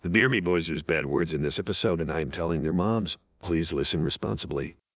The Beer Me Boys use bad words in this episode, and I am telling their moms, please listen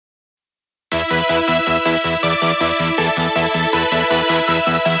responsibly.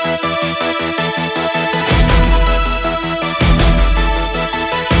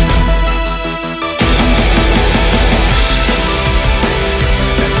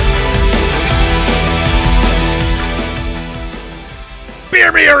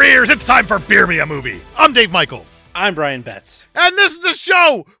 Beer me your ears, it's time for Beer Me a Movie. I'm Dave Michaels. I'm Bryan Betts. And this is the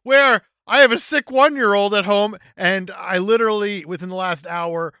show where I have a sick 1-year-old at home, and I literally, within the last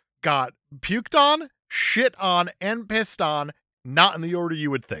hour, got puked on, shit on, and pissed on, not in the order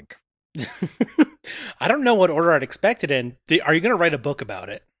you would think. I don't know what order I'd expect it in. Are you going to write a book about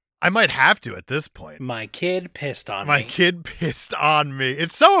it? I might have to at this point. My kid pissed on me. My kid pissed on me.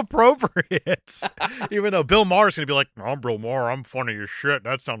 It's so appropriate. Even though Bill Maher's going to be like, I'm Bill Maher. I'm funny as shit.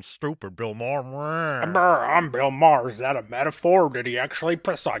 That sounds stupid, Bill Maher. I'm Bill Maher. Is that a metaphor? Did he actually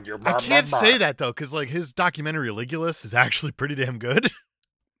piss on you? I can't say that, though, because like his documentary, Ligulus, is actually pretty damn good.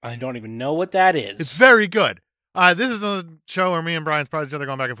 I don't even know what that is. It's very good. This is a show where me and Bryan spot each other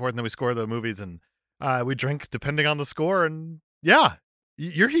going back and forth, and then we score the movies, and we drink depending on the score, and yeah.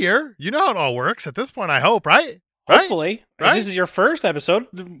 You're here. You know how it all works at this point, I hope, right? Hopefully. Right? If this is your first episode,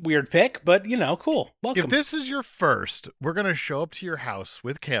 weird pick, but, cool. Welcome. If this is your first, we're going to show up to your house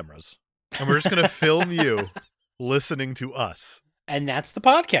with cameras, and we're just going to film you listening to us. And that's the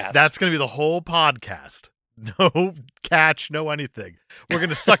podcast. That's going to be the whole podcast. No catch, no anything. We're going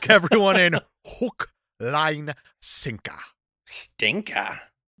to suck everyone in hook, line, sinker. Stinker.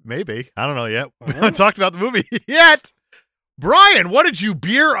 Maybe. I don't know yet. We haven't talked about the movie yet. Bryan, what did you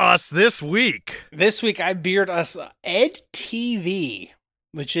beer us this week? This week I beered us EDtv,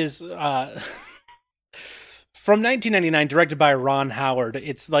 which is from 1999, directed by Ron Howard.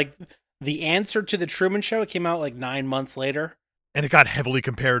 It's like the answer to The Truman Show. It came out like 9 months later. And it got heavily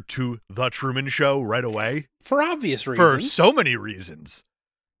compared to The Truman Show right away. For obvious reasons. For so many reasons.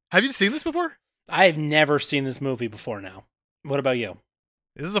 Have you seen this before? I have never seen this movie before now. What about you?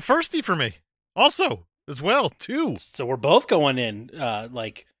 This is a firstie for me. Also. As well, too. So we're both going in,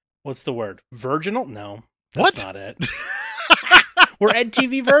 what's the word? Virginal? No, that's not it. We're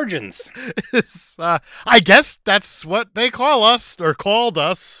EDtv virgins. I guess that's what they call us, or called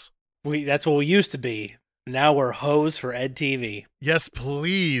us. That's what we used to be. Now we're hoes for EDtv. Yes,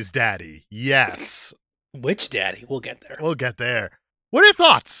 please, Daddy. Yes. Which daddy? We'll get there. We'll get there. What are your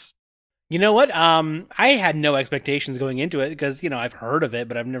thoughts? You know what? I had no expectations going into it because, I've heard of it,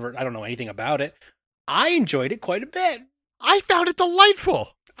 but I don't know anything about it. I enjoyed it quite a bit. I found it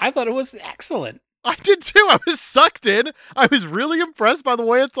delightful. I thought it was excellent. I did too. I was sucked in. I was really impressed by the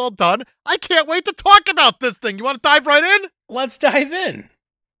way it's all done. I can't wait to talk about this thing. You want to dive right in? Let's dive in.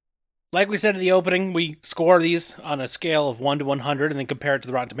 Like we said in the opening, we score these on a scale of 1 to 100 and then compare it to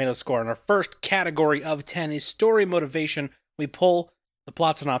the Rotten Tomatoes score. And our first category of 10 is story motivation. We pull the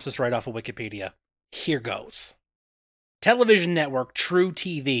plot synopsis right off of Wikipedia. Here goes. Television network True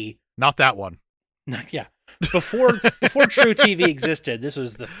TV. Not that one. Yeah. Before True TV existed, this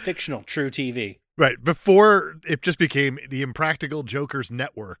was the fictional True TV. Right. Before it just became the Impractical Jokers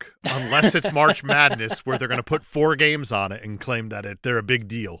Network, unless it's March Madness where they're going to put 4 games on it and claim that they're a big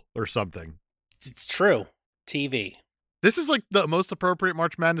deal or something. It's True TV. This is like the most appropriate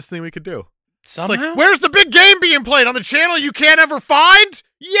March Madness thing we could do. Somehow? It's like, where's the big game being played? On the channel you can't ever find?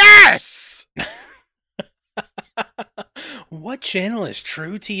 Yes! What channel is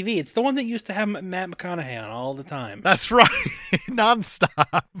True TV? It's the one that used to have Matt McConaughey on all the time. That's right.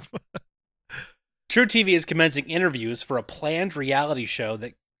 Nonstop. True TV is commencing interviews for a planned reality show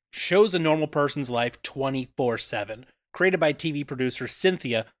that shows a normal person's life 24/7. Created by TV producer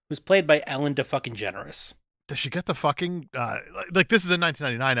Cynthia, who's played by Ellen DeGeneres. Does she get the fucking... this is in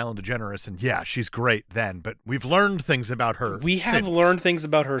 1999, Ellen DeGeneres, and yeah, she's great then, but we've learned things about her have learned things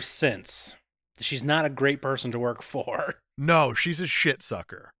about her since. She's not a great person to work for. No, she's a shit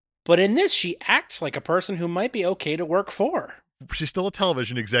sucker. But in this, she acts like a person who might be okay to work for. She's still a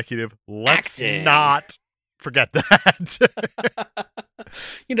television executive. Let's not forget that.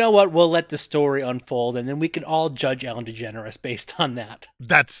 You know what? We'll let the story unfold, and then we can all judge Ellen DeGeneres based on that.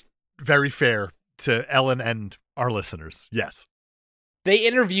 That's very fair to Ellen and our listeners. Yes. They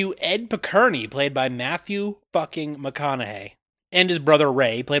interview Ed Pickerney, played by Matthew fucking McConaughey. And his brother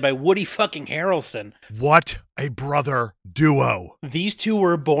Ray, played by Woody fucking Harrelson. What a brother duo. These two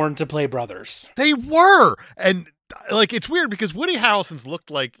were born to play brothers. They were. And it's weird because Woody Harrelson's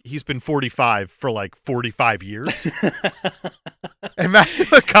looked like he's been 45 for 45 years. And Matthew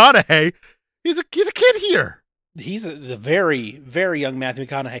McConaughey, he's a kid here. He's the very, very young Matthew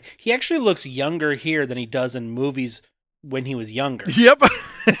McConaughey. He actually looks younger here than he does in movies when he was younger. Yep.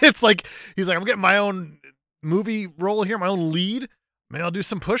 It's like, he's like, I'm getting my own movie role here, my own lead. Maybe I'll do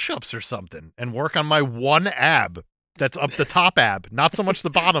some push-ups or something and work on my one ab. That's up the top ab, not so much the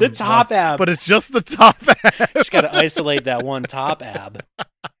bottom. The top ab. But it's just the top ab. Just got to isolate that one top ab.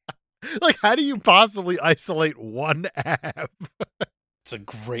 Like, how do you possibly isolate one ab? It's a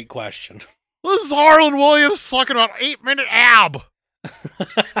great question. This is Harlan Williams talking about 8-minute ab.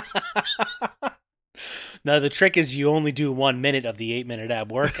 No, the trick is you only do 1 minute of the 8-minute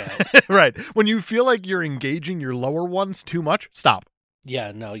ab workout. Right. When you feel like you're engaging your lower ones too much, stop.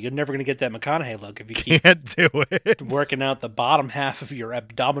 Yeah, no, you're never going to get that McConaughey look if you keep Can't do it. working out the bottom half of your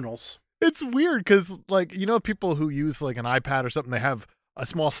abdominals. It's weird because, like, you know, people who use like an iPad or something, they have a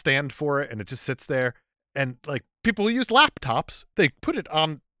small stand for it and it just sits there. And like people who use laptops, they put it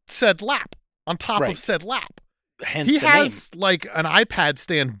on said lap, on top of said lap. Hence he the has name. like an iPad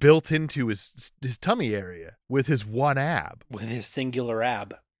stand built into his tummy area with his one ab. With his singular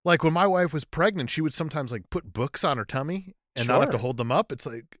ab. Like when my wife was pregnant, she would sometimes like put books on her tummy and not have to hold them up. It's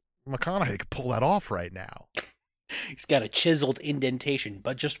like McConaughey could pull that off right now. He's got a chiseled indentation,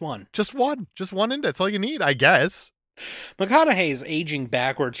 but just one. Just one indent. That's all you need, I guess. McConaughey is aging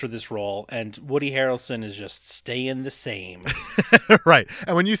backwards for this role, and Woody Harrelson is just staying the same. Right.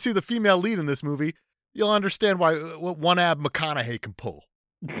 And when you see the female lead in this movie, you'll understand what one ab McConaughey can pull.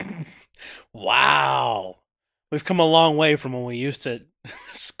 Wow. We've come a long way from when we used to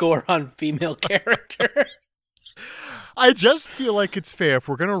score on female character. I just feel like it's fair if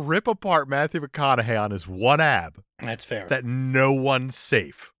we're going to rip apart Matthew McConaughey on his one ab. That's fair. That no one's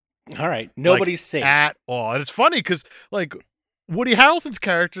safe. All right. Nobody's safe. At all. And it's funny because, like, Woody Harrelson's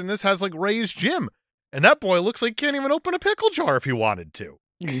character in this has, like, Ray's Jim. And that boy looks like he can't even open a pickle jar if he wanted to.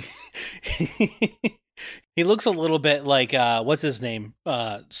 He looks a little bit like, what's his name?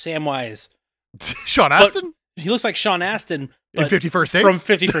 Samwise. Sean Astin? He looks like Sean Astin. In 51st Dates? From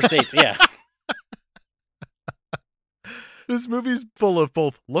 51st Dates, yeah. This movie's full of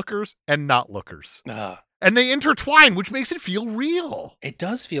both lookers and not lookers. And they intertwine, which makes it feel real. It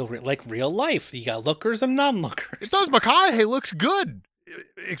does feel like real life. You got lookers and non-lookers. It does. McConaughey looks good,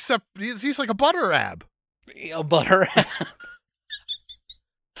 except he's like a butter ab. A butter ab.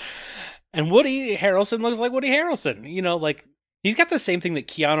 And Woody Harrelson looks like Woody Harrelson. You know, like, he's got the same thing that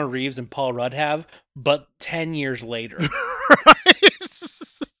Keanu Reeves and Paul Rudd have, but 10 years later. Right?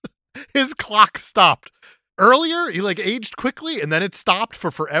 His clock stopped. Earlier, he like aged quickly, and then it stopped for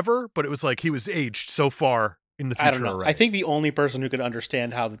forever, but it was like he was aged so far in the future. I don't know. Already. I think the only person who could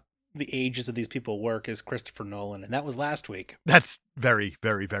understand how the ages of these people work is Christopher Nolan, and that was last week. That's very,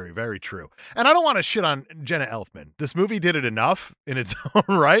 very, very, very true. And I don't want to shit on Jenna Elfman. This movie did it enough in its own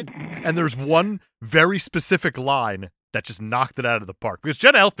right, and there's one very specific line that just knocked it out of the park, because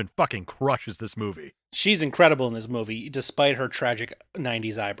Jenna Elfman fucking crushes this movie. She's incredible in this movie, despite her tragic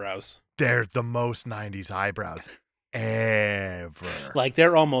 90s eyebrows. They're the most 90s eyebrows ever. Like,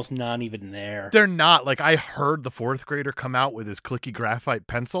 they're almost not even there. They're not. Like, I heard the fourth grader come out with his clicky graphite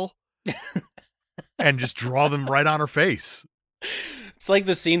pencil and just draw them right on her face. It's like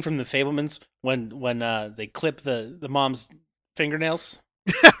the scene from The Fablemans when they clip the mom's fingernails.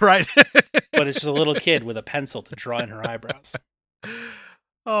 Right. But it's just a little kid with a pencil to draw in her eyebrows.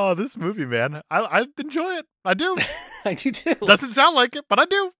 Oh, this movie, man. I enjoy it. I do. I do too. Doesn't sound like it, but I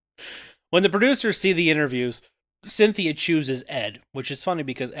do. When the producers see the interviews, Cynthia chooses Ed, which is funny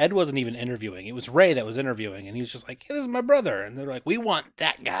because Ed wasn't even interviewing. It was Ray that was interviewing, and he was just like, hey, this is my brother. And they're like, we want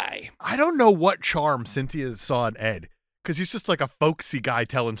that guy. I don't know what charm Cynthia saw in Ed, because he's just like a folksy guy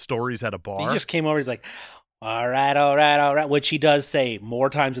telling stories at a bar. He just came over, he's like, all right, which he does say more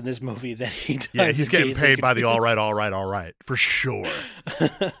times in this movie than he does. Yeah, he's getting Jason paid by the Confused. all right, for sure.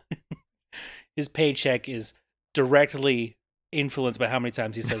 His paycheck is directly influenced by how many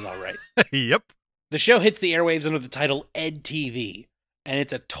times he says all right. Yep. The show hits the airwaves under the title EDtv, and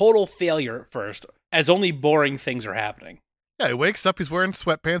it's a total failure at first, as only boring things are happening. Yeah, he wakes up, he's wearing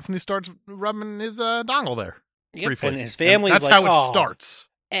sweatpants, and he starts rubbing his dongle there. Yep. Briefly. And his family's that's like, how it oh, starts.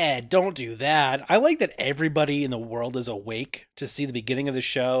 Ed, don't do that. I like that everybody in the world is awake to see the beginning of the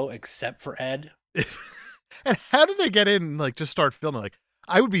show except for Ed. And how did they get in, like, just start filming? Like,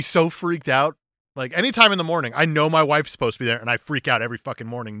 I would be so freaked out. Like, anytime in the morning, I know my wife's supposed to be there, and I freak out every fucking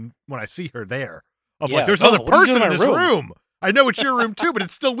morning when I see her there. Like, there's another what are you person doing in this room. I know it's your room, too, but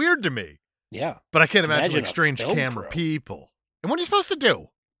it's still weird to me. Yeah. But I can't imagine like, a strange film camera crew. people. And what are you supposed to do?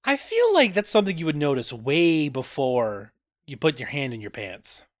 I feel like that's something you would notice way before you put your hand in your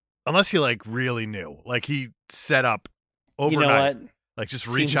pants. Unless he, like, really knew. Like, he set up overnight. You know what? Like, just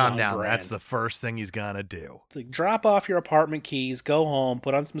Seems reach on on down. brand. That's the first thing he's gonna do. It's like, drop off your apartment keys, go home,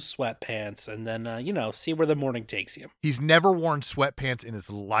 put on some sweatpants, and then, see where the morning takes you. He's never worn sweatpants in his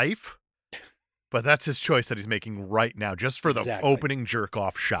life, but that's his choice that he's making right now, just for the Exactly. opening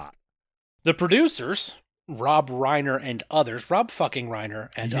jerk-off shot. The producers, Rob Reiner and others, Rob fucking Reiner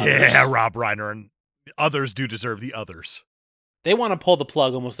and others. Yeah, Rob Reiner and others do deserve the others. They want to pull the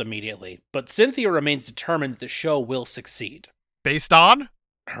plug almost immediately, but Cynthia remains determined that the show will succeed. Based on?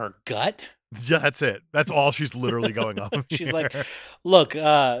 Her gut? Yeah, that's it. That's all she's literally going on. She's like, look,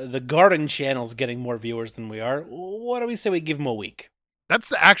 the Garden Channel's getting more viewers than we are. What do we say we give them a week?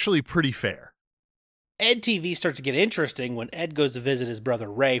 That's actually pretty fair. EDtv starts to get interesting when Ed goes to visit his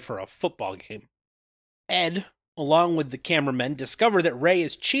brother Ray for a football game. Ed, along with the cameramen, discover that Ray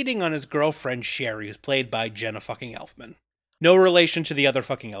is cheating on his girlfriend Sherry, who's played by Jenna fucking Elfman. No relation to the other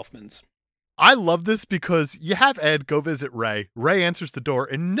fucking Elfmans. I love this because you have Ed go visit Ray. Ray answers the door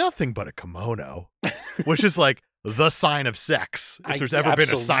in nothing but a kimono, which is like the sign of sex. If there's ever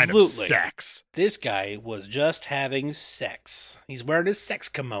been a sign of Absolutely. sex. This guy was just having sex. He's wearing his sex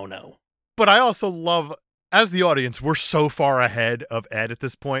kimono. But I also love, as the audience, we're so far ahead of Ed at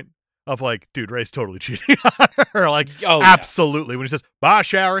this point of like, dude, Ray's totally cheating on her. Like, Oh, yeah. absolutely. When he says, bye,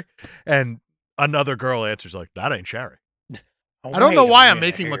 Sherry. And another girl answers like, that ain't Sherry. I don't know why I'm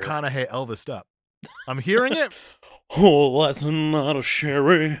making McConaughey Elvis up. I'm hearing it. Oh, that's not a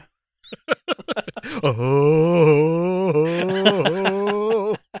Sherry.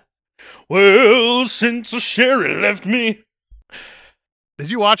 Oh. Well, since a Sherry left me.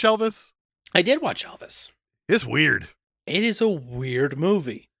 Did you watch Elvis? I did watch Elvis. It's weird. It is a weird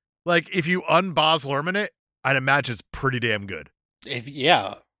movie. Like, if you un-Baz Luhrmann it, I'd imagine it's pretty damn good.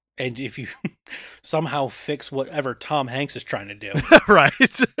 And if you somehow fix whatever Tom Hanks is trying to do. Right?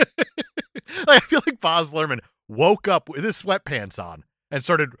 Like, I feel like Baz Luhrmann woke up with his sweatpants on and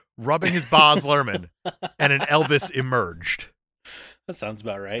started rubbing his Baz Luhrmann, and an Elvis emerged. That sounds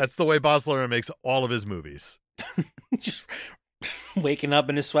about right. That's the way Baz Luhrmann makes all of his movies. Just waking up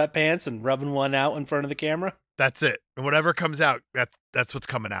in his sweatpants and rubbing one out in front of the camera. That's it. And whatever comes out, that's what's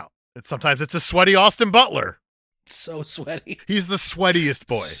coming out. Sometimes it's a sweaty Austin Butler. So sweaty. He's the sweatiest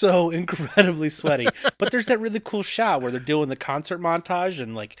boy. So incredibly sweaty. But there's that really cool shot where they're doing the concert montage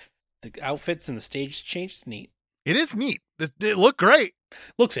and like the outfits and the stage change. It's neat. It is neat. It looked great.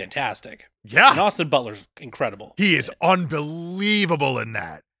 Looks fantastic. And Yeah. Austin Butler's incredible. He is unbelievable in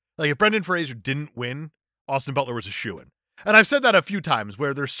that. Like, if Brendan Fraser didn't win, Austin Butler was a shoo-in. And I've said that a few times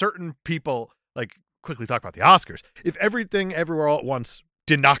where there's certain people, like, quickly talk about the Oscars. If Everything Everywhere All at Once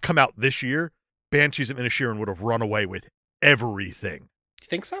did not come out this year, Banshees of Inisherin would have run away with everything. You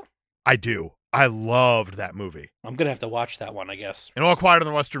think so? I do. I loved that movie. I'm going to have to watch that one, I guess. And All Quiet on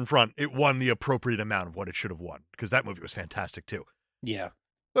the Western Front, it won the appropriate amount of what it should have won, because that movie was fantastic too. Yeah.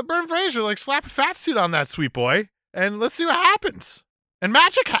 But Brendan Fraser, like, slap a fat suit on that sweet boy, and let's see what happens. And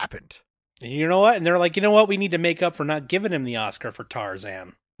magic happened. And you know what? And they're like, you know what? We need to make up for not giving him the Oscar for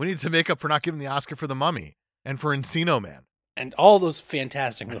Tarzan. We need to make up for not giving the Oscar for The Mummy and for Encino Man. And all those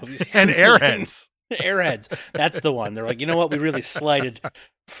fantastic movies. And Airheads. Airheads. That's the one. They're like, you know what? We really slighted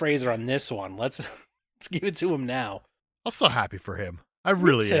Fraser on this one. Let's give it to him now. I'm so happy for him. I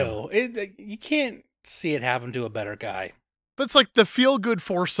really am. So you can't see it happen to a better guy. But it's like the Feel Good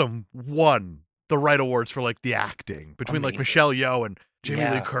foursome won the right awards for like the acting between like Amazing. Michelle Yeoh and Jamie Lee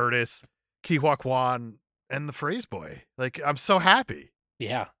Yeah. Curtis, Ki Hua Kwan, and the Phrase Boy. Like, I'm so happy.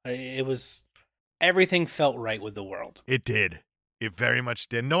 Yeah. It was, everything felt right with the world. It did. It very much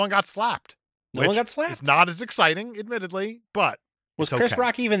did. No one got slapped. No one which got slapped? It's not as exciting, admittedly, but Was it's Chris okay.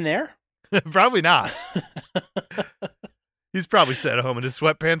 Rock even there? Probably not. He's probably sat at home in his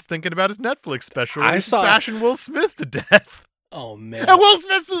sweatpants thinking about his Netflix special. where I he's saw- bashing Will Smith to death. Oh, man. And Will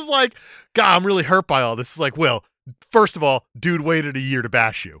Smith is like, God, I'm really hurt by all this. It's like, Will, first of all, dude waited a year to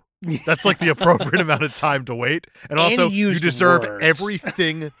bash you. That's like the appropriate amount of time to wait. And also, he you used deserve words.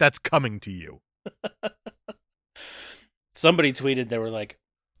 everything that's coming to you. Somebody tweeted, they were like,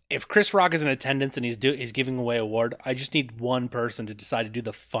 if Chris Rock is in attendance and he's giving away an award, I just need one person to decide to do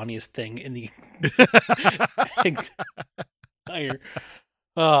the funniest thing in the entire.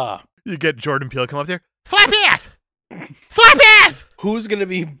 You get Jordan Peele come up there, slap ass! Slap ass! Who's going to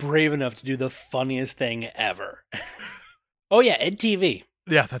be brave enough to do the funniest thing ever? Oh, yeah, EDtv.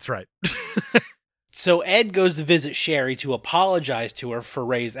 Yeah, that's right. So Ed goes to visit Sherry to apologize to her for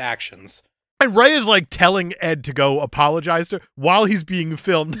Ray's actions. And Ray is like telling Ed to go apologize to her while he's being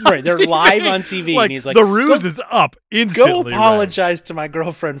filmed. on Right, they're TV. live on TV, Like, and he's like, the ruse "Go- is up instantly. Go apologize to my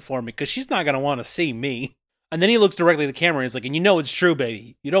girlfriend for me, because she's not going to want to see me. And then he looks directly at the camera and he's like, and you know it's true,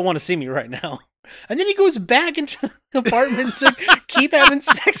 baby. You don't want to see me right now. And then he goes back into the apartment to keep having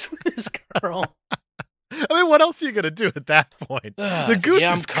sex with this girl. I mean, what else are you going to do at that point? The goose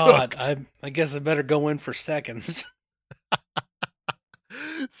I'm is caught. cooked. I guess I better go in for seconds.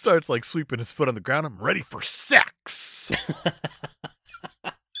 Starts like sweeping his foot on the ground. I'm ready for sex.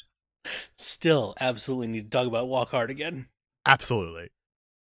 Still absolutely need to talk about Walk Hard again. Absolutely.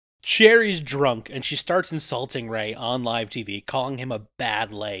 Sherry's drunk and she starts insulting Ray on live TV, calling him a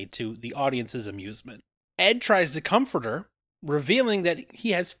bad lay to the audience's amusement. Ed tries to comfort her, revealing that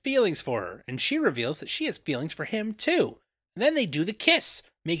he has feelings for her, and she reveals that she has feelings for him too. And then they do the kiss,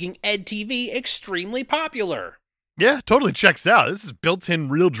 making EDtv extremely popular. Yeah, totally checks out. This is built-in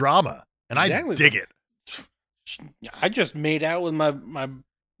real drama, and exactly. I dig it. I just made out with my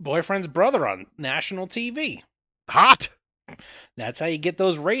boyfriend's brother on national TV. Hot. That's how you get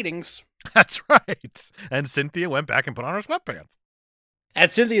those ratings. That's right. And Cynthia went back and put on her sweatpants.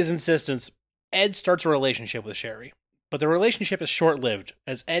 At Cynthia's insistence, Ed starts a relationship with Sherry. But the relationship is short-lived,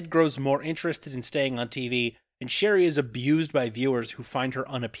 as Ed grows more interested in staying on TV, and Sherry is abused by viewers who find her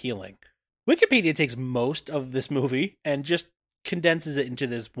unappealing. Wikipedia takes most of this movie and just condenses it into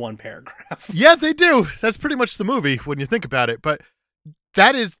this one paragraph. Yeah, they do. That's pretty much the movie when you think about it. But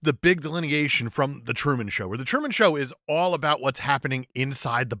that is the big delineation from The Truman Show, where The Truman Show is all about what's happening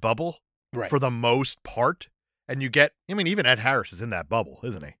inside the bubble for the most part. And you get, I mean, even Ed Harris is in that bubble,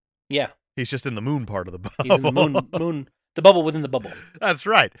 isn't he? Yeah. He's just in the moon part of the bubble. He's in the moon, the bubble within the bubble. That's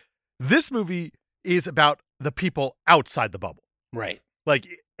right. This movie is about the people outside the bubble. Right. Like,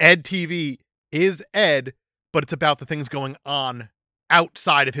 EDtv is Ed, but it's about the things going on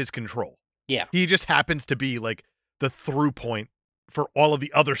outside of his control. Yeah. He just happens to be like the through point for all of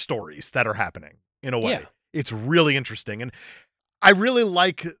the other stories that are happening in a way. Yeah. It's really interesting. And I really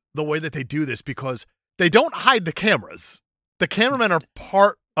like the way that they do this because they don't hide the cameras. The cameramen are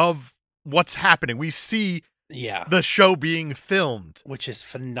part of what's happening. We see the show being filmed. Which is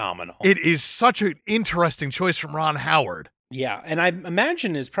phenomenal. It is such an interesting choice from Ron Howard. Yeah, and I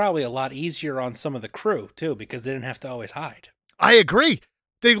imagine it's probably a lot easier on some of the crew, too, because they didn't have to always hide. I agree.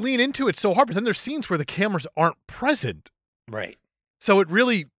 They lean into it so hard, but then there's scenes where the cameras aren't present. Right. So it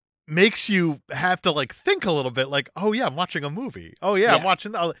really makes you have to, like, think a little bit, like, oh, yeah, I'm watching a movie. Oh, yeah, I'm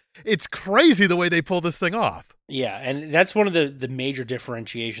watching... It's crazy the way they pull this thing off. Yeah, and that's one of the major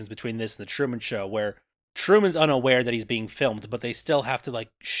differentiations between this and The Truman Show, where Truman's unaware that he's being filmed, but they still have to, like,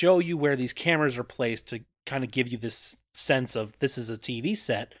 show you where these cameras are placed to kind of give you this sense of this is a TV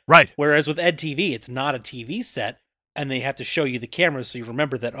set. Right. Whereas with EDtv, it's not a TV set, and they have to show you the cameras so you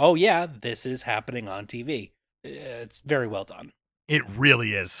remember that, oh, yeah, this is happening on TV. It's very well done. It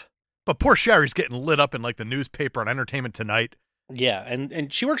really is. But poor Sherry's getting lit up in, like, the newspaper on Entertainment Tonight. Yeah,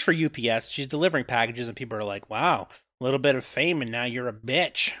 and she works for UPS. She's delivering packages, and people are like, wow, a little bit of fame, and now you're a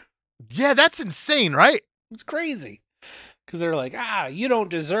bitch. Yeah, that's insane, right? It's crazy. Because they're like, you don't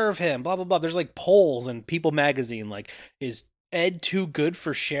deserve him, blah, blah, blah. There's like polls in People magazine, like, is Ed too good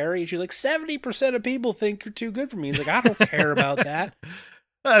for Sherry? And she's like, 70% of people think you're too good for me. He's like, I don't care about that.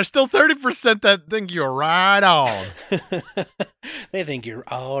 There's still 30% that think you're right on. They think you're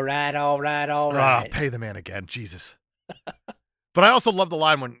all right. Pay the man again, Jesus. But I also love the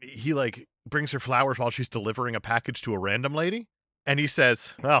line when he, like, brings her flowers while she's delivering a package to a random lady. And he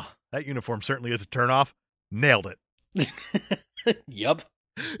says, well, that uniform certainly is a turnoff. Nailed it. Yup.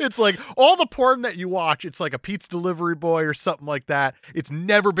 It's like all the porn that you watch, it's like a pizza delivery boy or something like that. It's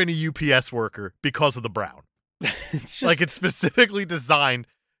never been a UPS worker because of the brown. It's just, like, it's specifically designed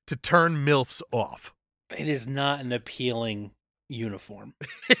to turn MILFs off. It is not an appealing uniform.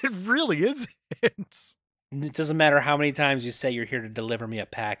 It really isn't. It doesn't matter how many times you say you're here to deliver me a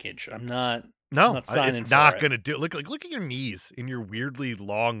package. I'm not. No, not signing it's not for going to do. Look at your knees in your weirdly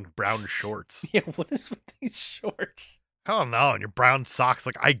long brown shorts. Yeah, what is with these shorts? I don't know. And your brown socks.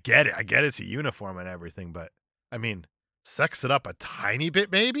 Like, I get it. I get it's a uniform and everything, but I mean, sex it up a tiny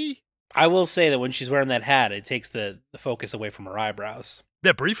bit, maybe. I will say that when she's wearing that hat, it takes the focus away from her eyebrows.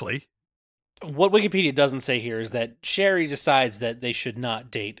 Yeah, briefly. What Wikipedia doesn't say here is that Sherry decides that they should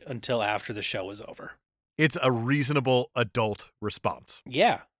not date until after the show is over. It's a reasonable adult response.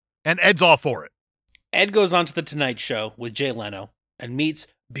 Yeah. And Ed's all for it. Ed goes on to The Tonight Show with Jay Leno and meets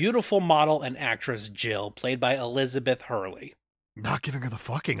beautiful model and actress Jill, played by Elizabeth Hurley. Not giving her the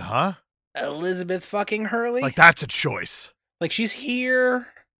fucking, huh? Elizabeth fucking Hurley? Like, that's a choice. Like, she's here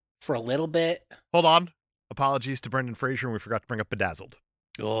for a little bit. Hold on. Apologies to Brendan Fraser, and we forgot to bring up Bedazzled.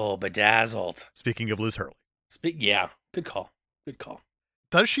 Oh, Bedazzled. Speaking of Liz Hurley. Yeah, good call. Good call.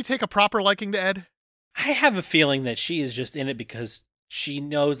 Does she take a proper liking to Ed? I have a feeling that she is just in it because she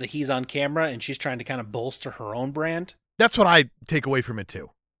knows that he's on camera and she's trying to kind of bolster her own brand. That's what I take away from it, too.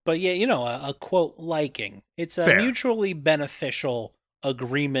 But yeah, a quote liking. It's a Fair. mutually beneficial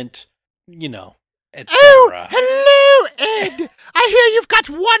agreement, etc. Oh, hello, Ed. I hear you've got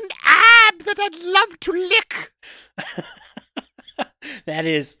one ab that I'd love to lick. That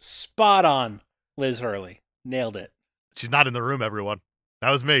is spot on, Liz Hurley. Nailed it. She's not in the room, everyone. That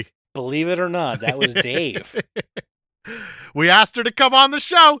was me. Believe it or not, that was Dave. We asked her to come on the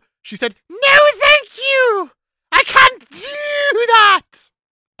show. She said, no, thank you. I can't do that.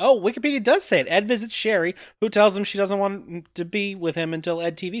 Oh, Wikipedia does say it. Ed visits Sherry, who tells him she doesn't want to be with him until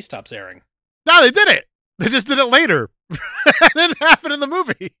EDtv stops airing. No, they did it. They just did it later. It didn't happen in the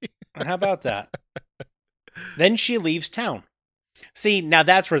movie. How about that? Then she leaves town. See, now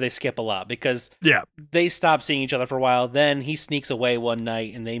that's where they skip a lot, because they stop seeing each other for a while. Then he sneaks away one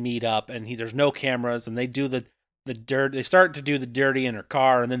night and they meet up, and there's no cameras, and they do the dirt. They start to do the dirty in her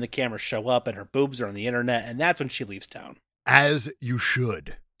car, and then the cameras show up and her boobs are on the internet, and that's when she leaves town. As you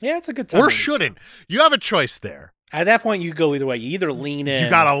should. Yeah, it's a good time. Or shouldn't. You have a choice there. At that point, you go either way. You either lean in. You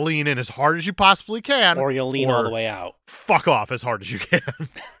gotta lean in as hard as you possibly can. Or you lean all the way out. Fuck off as hard as you can.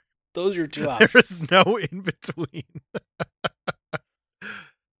 Those are your two options. There is no in between.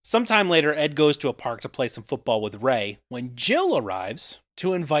 Sometime later, Ed goes to a park to play some football with Ray when Jill arrives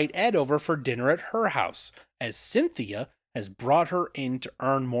to invite Ed over for dinner at her house, as Cynthia has brought her in to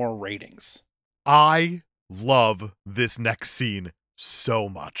earn more ratings. I love this next scene so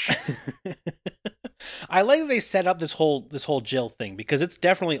much. I like that they set up this whole Jill thing, because it's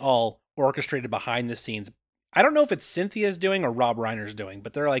definitely all orchestrated behind the scenes. I don't know if it's Cynthia's doing or Rob Reiner's doing,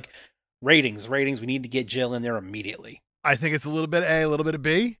 but they're like, ratings. We need to get Jill in there immediately. I think it's a little bit A, a little bit of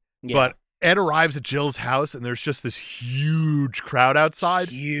B. Yeah. But Ed arrives at Jill's house and there's just this huge crowd outside.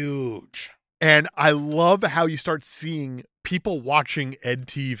 Huge. And I love how you start seeing people watching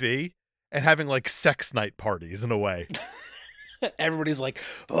EDtv and having like sex night parties in a way. Everybody's like,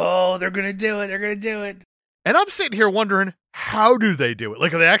 oh, they're going to do it. They're going to do it. And I'm sitting here wondering, how do they do it?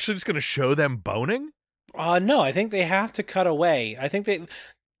 Like, are they actually just going to show them boning? No, I think they have to cut away. I think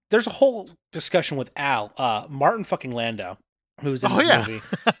there's a whole discussion with Al, Martin fucking Landau, who's in this movie.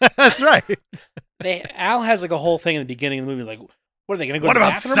 That's right. Al has like a whole thing in the beginning of the movie, like, what are they going to go What to the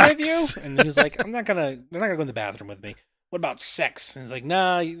about bathroom with sex? you? And he's like, they're not going to go in the bathroom with me. What about sex? And he's like,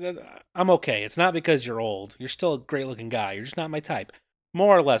 nah, I'm okay. It's not because you're old. You're still a great looking guy. You're just not my type.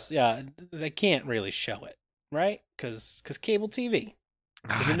 More or less, yeah, they can't really show it, right? Because cable TV.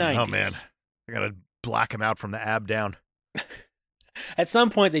 In the 90s. Oh, man. I got to black him out from the ab down. At some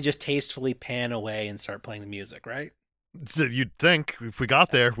point, they just tastefully pan away and start playing the music, right? So you'd think if we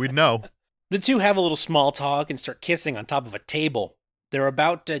got there, we'd know. The two have a little small talk and start kissing on top of a table. They're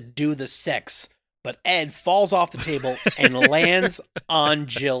about to do the sex, but Ed falls off the table and lands on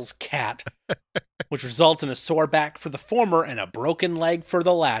Jill's cat, which results in a sore back for the former and a broken leg for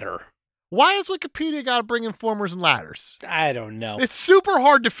the latter. Why has Wikipedia got to bring in formers and ladders? I don't know. It's super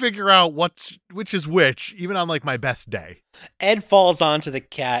hard to figure out which is which, even on like my best day. Ed falls onto the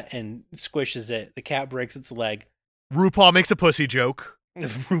cat and squishes it. The cat breaks its leg. RuPaul makes a pussy joke.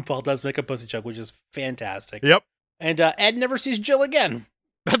 RuPaul does make a pussy joke, which is fantastic. Yep. And Ed never sees Jill again.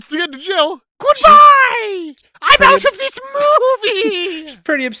 That's the end of Jill. Goodbye! I'm out of this movie! She's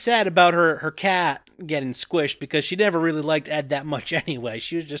pretty upset about her cat getting squished because she never really liked Ed that much anyway.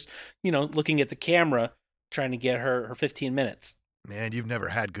 She was just, looking at the camera, trying to get her 15 minutes. Man, you've never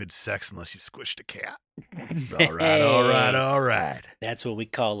had good sex unless you've squished a cat. Hey. All right. That's what we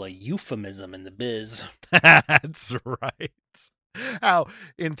call a euphemism in the biz. That's right. How,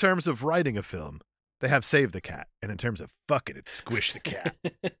 in terms of writing a film, they have Save the Cat, and in terms of fucking, it's Squish the Cat.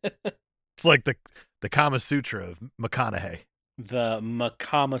 It's like the Kama Sutra of McConaughey. The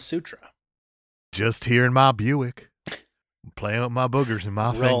Kama Sutra. Just here in my Buick, playing with my boogers in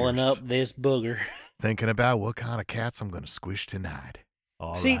my Rolling fingers. up this booger. Thinking about what kind of cats I'm going to squish tonight.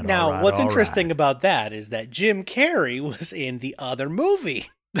 What's interesting about that is that Jim Carrey was in the other movie.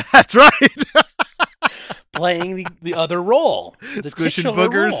 That's right. Playing the other role. The Squishing titular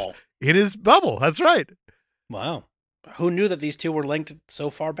boogers role. in his bubble. That's right. Wow. Who knew that these two were linked so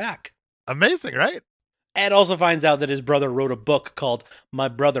far back? Amazing, right? Ed also finds out that his brother wrote a book called My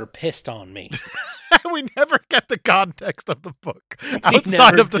Brother Pissed on Me. We never get the context of the book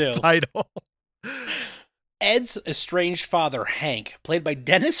outside of the title. Ed's estranged father, Hank, played by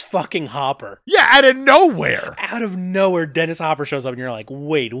Dennis fucking Hopper. Yeah, out of nowhere. Out of nowhere, Dennis Hopper shows up and you're like,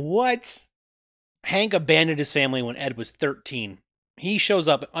 wait, what? Hank abandoned his family when Ed was 13. He shows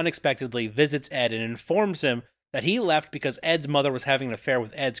up unexpectedly, visits Ed, and informs him that he left because Ed's mother was having an affair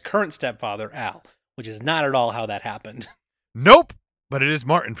with Ed's current stepfather, Al, which is not at all how that happened. Nope. But it is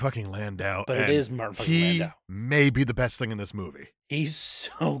Martin fucking Landau. But it is Martin fucking Landau. He may be the best thing in this movie. He's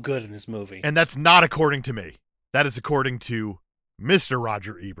so good in this movie. And that's not according to me. That is according to Mr.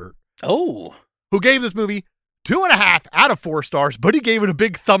 Roger Ebert. Oh. Who gave this movie 2.5 out of 4 stars, but he gave it a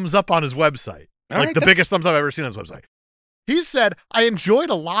big thumbs up on his website. The biggest thumbs up I've ever seen on his website. He said, I enjoyed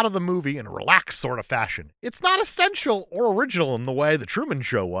a lot of the movie in a relaxed sort of fashion. It's not essential or original in the way the Truman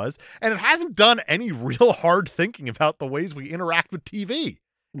Show was, and it hasn't done any real hard thinking about the ways we interact with TV.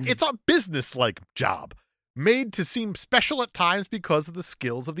 It's a business-like job, made to seem special at times because of the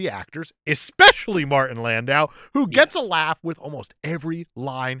skills of the actors, especially Martin Landau, who gets a laugh with almost every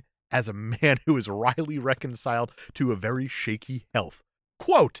line as a man who is wryly reconciled to a very shaky health.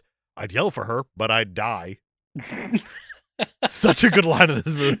 Quote, I'd yell for her, but I'd die. Such a good line of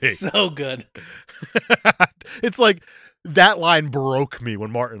this movie. So good. It's like that line broke me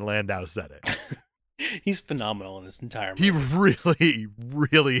when Martin Landau said it. He's phenomenal in this entire movie. He really,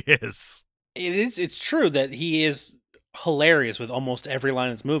 really is. It's true that he is hilarious with almost every line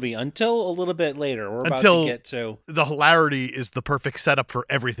in this movie until a little bit later. We're about to get to... The hilarity is the perfect setup for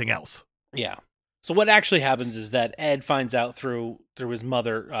everything else. Yeah. So what actually happens is that Ed finds out through his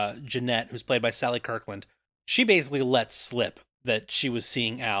mother, Jeanette, who's played by Sally Kirkland. She basically let slip that she was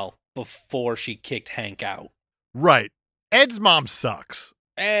seeing Al before she kicked Hank out. Right. Ed's mom sucks.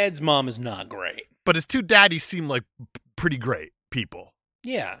 Ed's mom is not great. But his 2 daddies seem like pretty great people.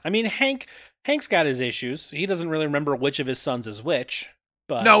 Yeah. I mean, Hank's got his issues. He doesn't really remember which of his sons is which.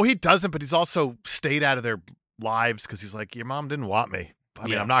 But no, he doesn't, but he's also stayed out of their lives because he's like, your mom didn't want me. I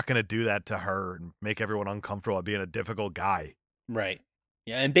mean, I'm not going to do that to her and make everyone uncomfortable by being a difficult guy. Right.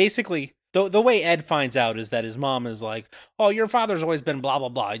 Yeah, and basically... The way Ed finds out is that his mom is like, oh, your father's always been blah, blah,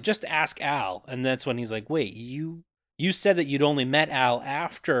 blah. Just ask Al. And that's when he's like, wait, you said that you'd only met Al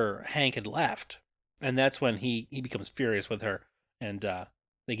after Hank had left. And that's when he becomes furious with her. And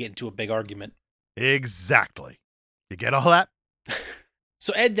they get into a big argument. Exactly. You get all that?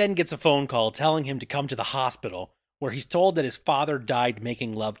 So Ed then gets a phone call telling him to come to the hospital, where he's told that his father died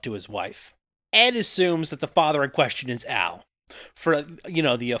making love to his wife. Ed assumes that the father in question is Al. For,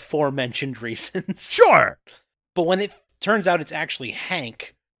 the aforementioned reasons. Sure. But when it turns out it's actually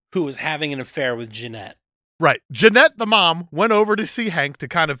Hank who was having an affair with Jeanette. Right. Jeanette, the mom, went over to see Hank to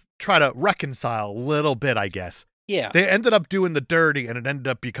kind of try to reconcile a little bit, I guess. Yeah. They ended up doing the dirty, and it ended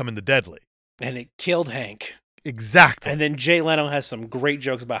up becoming the deadly. And it killed Hank. Exactly. And then Jay Leno has some great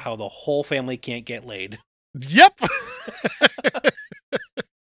jokes about how the whole family can't get laid. Yep.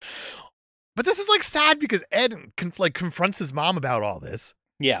 But this is like sad because Ed confronts his mom about all this.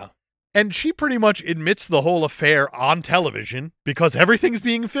 Yeah. And she pretty much admits the whole affair on television because everything's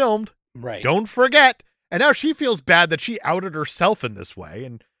being filmed. Right. Don't forget. And now she feels bad that she outed herself in this way.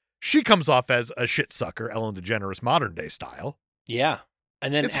 And she comes off as a shit sucker, Ellen DeGeneres modern day style. Yeah.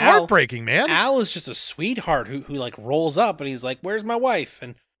 And then it's heartbreaking, man. Al is just a sweetheart who like rolls up and he's like, where's my wife?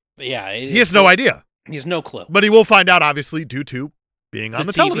 And yeah. He has no idea. He has no clue. But he will find out, obviously, due to being on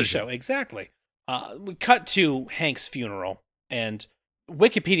the TV television show. Exactly. We cut to Hank's funeral, and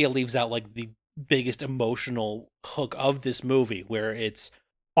Wikipedia leaves out like the biggest emotional hook of this movie, where it's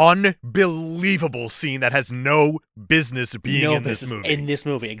unbelievable scene that has no business being in this movie. In this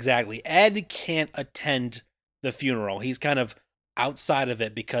movie, exactly. Ed can't attend the funeral. He's kind of outside of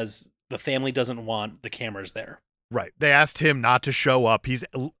it because the family doesn't want the cameras there. Right. They asked him not to show up. He's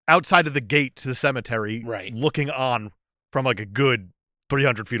outside of the gate to the cemetery, right, looking on from like a good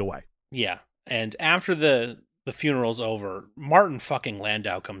 300 feet away. Yeah. And after the funeral's over, Martin fucking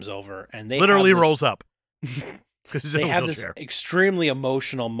Landau comes over and they literally rolls up. They have this extremely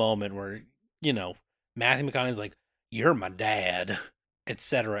emotional moment where, Matthew McConaughey's like, you're my dad, et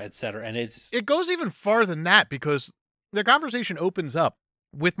cetera, et cetera. And it goes even farther than that because the conversation opens up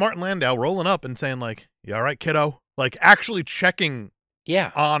with Martin Landau rolling up and saying like, you all right, kiddo? Like actually checking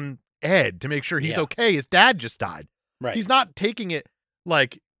on Ed to make sure he's okay. His dad just died. Right. He's not taking it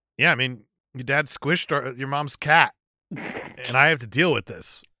like, yeah, I mean, your dad squished your mom's cat and I have to deal with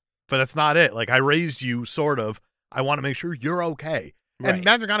this. But that's not it. Like, I raised you, sort of. I want to make sure you're okay. Right. And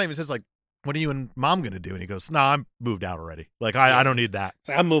Matthew McConaughey even says, like, what are you and mom going to do? And he goes, no, I'm moved out already. Like, I don't need that.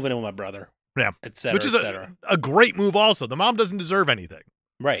 So I'm moving in with my brother. Yeah. Et cetera, which is et cetera. a great move also. The mom doesn't deserve anything.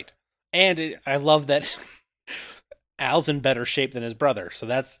 Right. And I love that Al's in better shape than his brother. So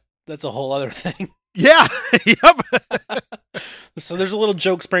that's a whole other thing. Yeah. Yep. So there's a little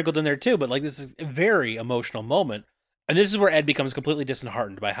joke sprinkled in there too, but like this is a very emotional moment. And this is where Ed becomes completely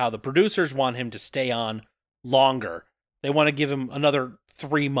disheartened by how the producers want him to stay on longer. They want to give him another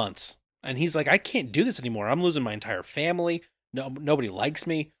 3 months. And he's like, I can't do this anymore. I'm losing my entire family. No, nobody likes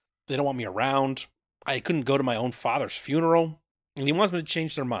me. They don't want me around. I couldn't go to my own father's funeral. And he wants them to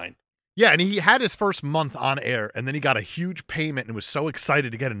change their mind. Yeah, and he had his first month on air, and then he got a huge payment and was so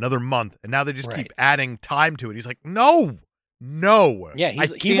excited to get another month. And now they just keep adding time to it. He's like, no. Yeah,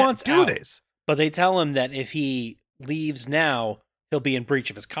 he wants do out, this. But they tell him that if he leaves now, he'll be in breach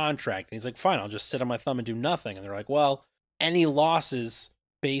of his contract. And he's like, fine, I'll just sit on my thumb and do nothing. And they're like, well, any losses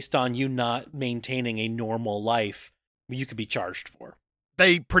based on you not maintaining a normal life, you could be charged for.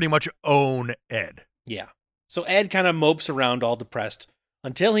 They pretty much own Ed. Yeah. So Ed kind of mopes around all depressed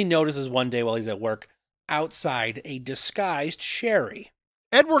until he notices one day while he's at work outside a disguised Sherry.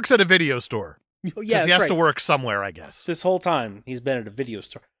 Ed works at a video store. Yeah, he has to work somewhere, I guess. This whole time he's been at a video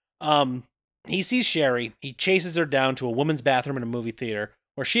store. He sees Sherry. He chases her down to a woman's bathroom in a movie theater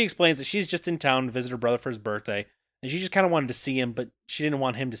where she explains that she's just in town to visit her brother for his birthday. And she just kind of wanted to see him, but she didn't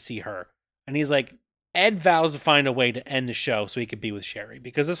want him to see her. And he's like, Ed vows to find a way to end the show so he could be with Sherry,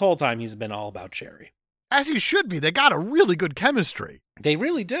 because this whole time he's been all about Sherry. As he should be. They got a really good chemistry. They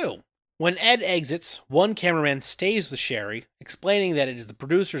really do. When Ed exits, one cameraman stays with Sherry, explaining that it is the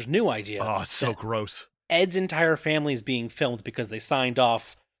producer's new idea. Oh, it's so gross. Ed's entire family is being filmed because they signed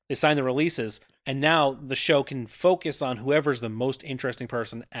the releases, and now the show can focus on whoever's the most interesting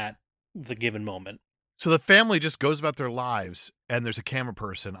person at the given moment. So the family just goes about their lives, and there's a camera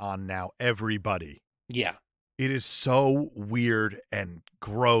person on now everybody. Yeah. It is so weird and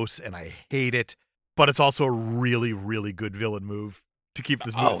gross, and I hate it. But it's also a really, really good villain move to keep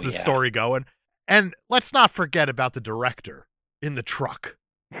this story going. And let's not forget about the director in the truck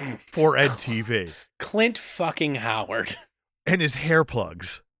for EDtv. Clint fucking Howard. And his hair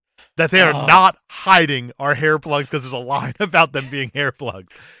plugs. That they are not hiding our hair plugs, because there's a line about them being hair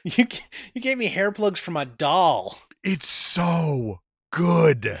plugs. You gave me hair plugs from a doll. It's so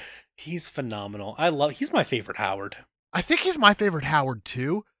good. He's phenomenal. He's my favorite Howard. I think he's my favorite Howard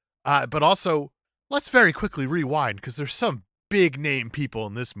too. But also, let's very quickly rewind, because there's some big name people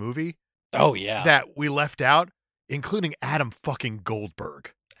in this movie. Oh, yeah. That we left out, including Adam fucking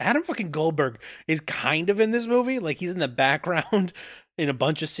Goldberg. Adam fucking Goldberg is kind of in this movie. Like, he's in the background in a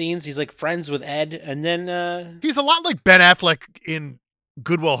bunch of scenes. He's like friends with Ed, and then he's a lot like Ben Affleck in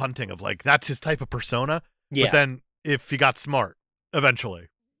Good Will Hunting, of like, that's his type of persona. Yeah. But then if he got smart eventually.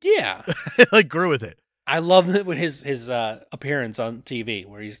 Yeah. Like, grew with it. I love it with his appearance on TV,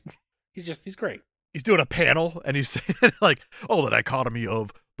 where he's great. He's doing a panel and he's saying like, oh, the dichotomy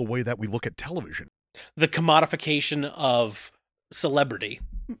of the way that we look at television. The commodification of celebrity,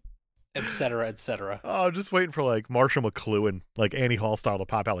 et cetera, et cetera. Oh, just waiting for like Marshall McLuhan, like Annie Hall style, to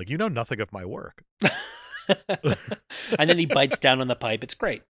pop out. Like, you know nothing of my work. And then he bites down on the pipe. It's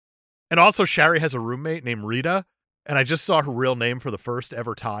great. And also Sherry has a roommate named Rita. And I just saw her real name for the first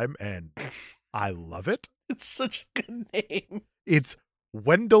ever time. And I love it. It's such a good name. It's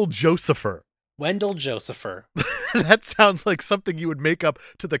Wendell Josepher. Wendell Josepher. That sounds like something you would make up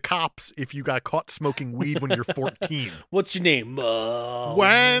to the cops if you got caught smoking weed when you're 14. What's your name?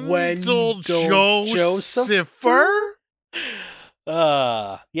 Wendell Josepher?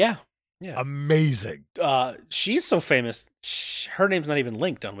 Yeah. Amazing. She's so famous. Her name's not even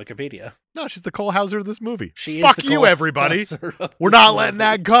linked on Wikipedia. No, she's the Cole Hauser of this movie. Fuck you, everybody. We're not letting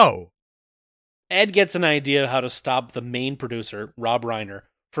that go. Ed gets an idea how to stop the main producer, Rob Reiner,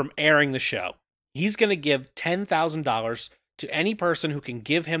 from airing the show. He's going to give $10,000 to any person who can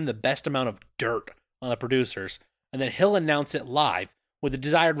give him the best amount of dirt on the producers, and then he'll announce it live, with the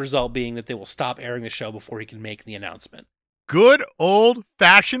desired result being that they will stop airing the show before he can make the announcement. Good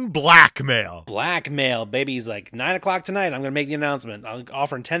old-fashioned blackmail. Blackmail, baby. He's like, 9 o'clock tonight, I'm going to make the announcement. I'm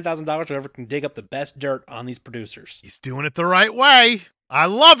offering $10,000 to whoever can dig up the best dirt on these producers. He's doing it the right way. I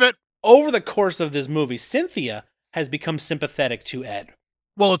love it. Over the course of this movie, Cynthia has become sympathetic to Ed.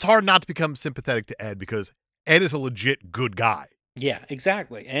 Well, it's hard not to become sympathetic to Ed, because Ed is a legit good guy. Yeah,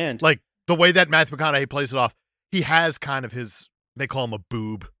 exactly. And like the way that Matthew McConaughey plays it off, he has kind of they call him a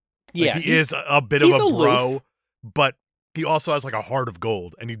boob. Like, yeah, he is a bit of a bro, aloof. But he also has like a heart of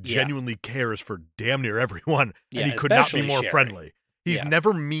gold, and he genuinely cares for damn near everyone. Yeah, and he could not be more Sherry. friendly. He's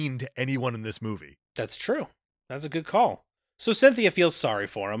never mean to anyone in this movie. That's true. That's a good call. So Cynthia feels sorry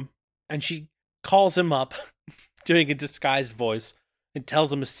for him, and she calls him up, doing a disguised voice, and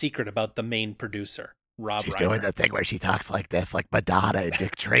tells him a secret about the main producer, Rob She's Reiner. doing the thing where she talks like this, like Madonna and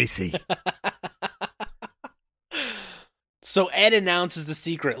Dick Tracy. So Ed announces the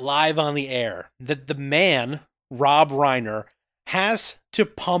secret live on the air, that the man, Rob Reiner, has to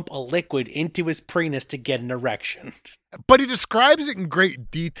pump a liquid into his penis to get an erection. But he describes it in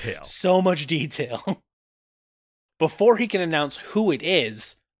great detail. So much detail. Before he can announce who it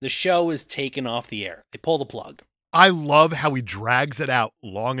is, the show is taken off the air. They pull the plug. I love how he drags it out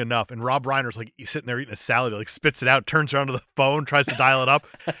long enough, and Rob Reiner's like he's sitting there eating a salad, like spits it out, turns around to the phone, tries to dial it up,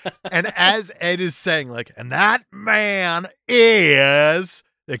 and as Ed is saying, like, and that man is,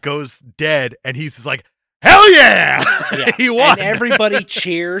 it goes dead, and he's just like, hell yeah, Yeah. he won. And everybody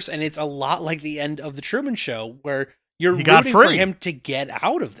cheers, and it's a lot like the end of the Truman Show, where you're He got rooting for free. him to get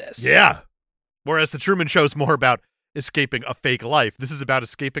out of this. Yeah. Whereas the Truman Show is more about escaping a fake life. This is about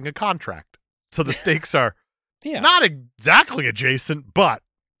escaping a contract. So the stakes are Yeah. not exactly adjacent, but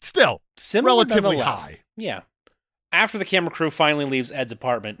still Similar relatively nonetheless. high. Yeah. After the camera crew finally leaves Ed's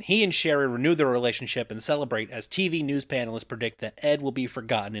apartment, he and Sherry renew their relationship and celebrate as TV news panelists predict that Ed will be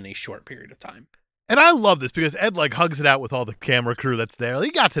forgotten in a short period of time. And I love this because Ed like hugs it out with all the camera crew that's there.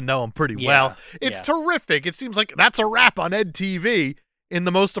 He got to know him pretty well. It's terrific. It seems like that's a wrap on EDtv in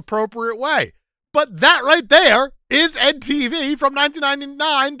the most appropriate way. But that right there is EDtv from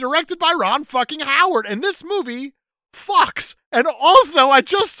 1999, directed by Ron fucking Howard. And this movie fucks. And also, I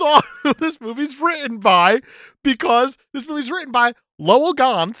just saw who this movie's written by, because this movie's written by Lowell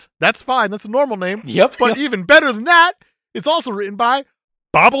Gons. That's fine. That's a normal name. Yep. But even better than that, it's also written by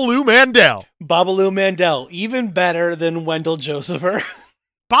Babaloo Mandel. Babaloo Mandel, even better than Wendell Josepher.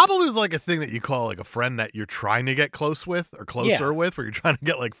 Babaloo's like a thing that you call like a friend that you're trying to get close with or closer with, where you're trying to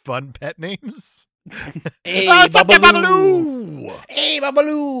get like fun pet names. Hey, It's up to Babaloo. Babaloo! Hey,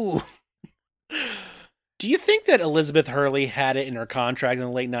 Babaloo. Do you think that Elizabeth Hurley had it in her contract in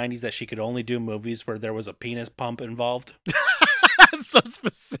the late 90s that she could only do movies where there was a penis pump involved? That's so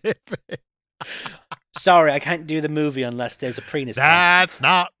specific. Sorry, I can't do the movie unless there's a penis pump. That's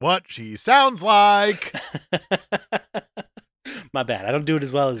not what she sounds like. My bad. I don't do it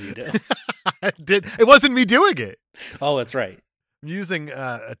as well as you do. It wasn't me doing it. Oh, that's right. I'm using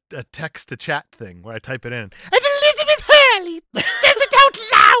a text to chat thing where I type it in. And Elizabeth Hurley says it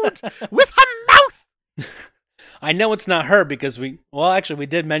out loud with her mouth. I know it's not her because we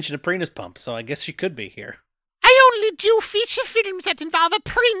did mention a penis pump, so I guess she could be here. I only do feature films that involve a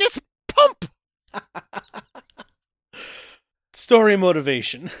penis pump. Story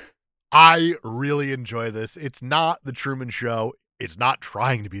motivation. I really enjoy this. It's not the Truman Show. It's not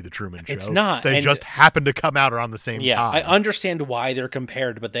trying to be the Truman Show. It's not. They And- just happen to come out around the same Yeah, time. I understand why they're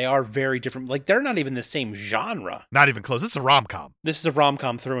compared, but they are very different. Like, they're not even the same genre. Not even close. This is a rom-com, This is a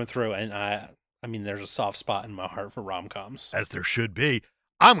rom-com through and through, and I mean, there's a soft spot in my heart for rom-coms. as there should be.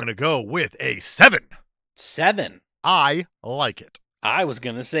 I'm going to go with a 7. 7. I like it. I was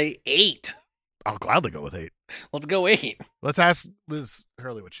going to say 8. I'll gladly go with 8. Let's go 8. Let's ask Liz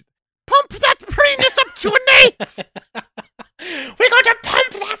Hurley what she thinks. Pump that penis up to an 8. We're going to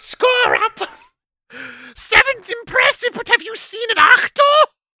pump that score up. 7's impressive, but have you seen it,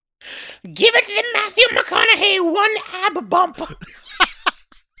 Octo? Give it to the Matthew McConaughey 1 ab bump.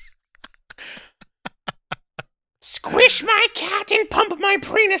 Squish my cat and pump my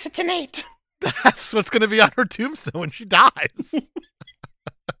penis. It's an 8. That's what's going to be on her tombstone when she dies.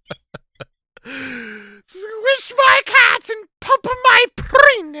 Squish my cat and pump my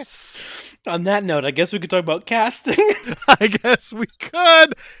penis. On that note, I guess we could talk about casting. I guess we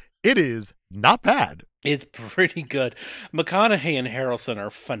could. It is not bad. It's pretty good. McConaughey and Harrelson are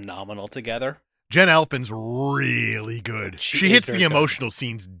phenomenal together. Jen Elfman's really good. She She is hits very the good. emotional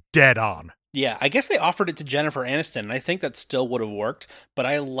scenes dead on. Yeah, I guess they offered it to Jennifer Aniston, and I think that still would have worked. But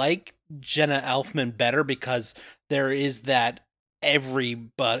I like Jenna Elfman better because there is that every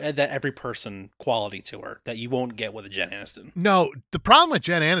person quality to her that you won't get with a Jen Aniston. No, the problem with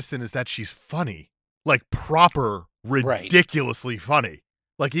Jen Aniston is that she's funny. Like proper, ridiculously funny.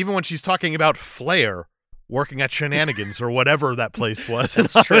 Like even when she's talking about Flair working at Shenanigans or whatever that place was. in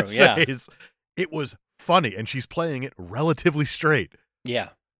That's true, those yeah. days, it was funny, and she's playing it relatively straight. Yeah.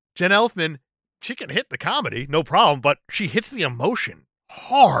 Jen Elfman, she can hit the comedy, no problem, but she hits the emotion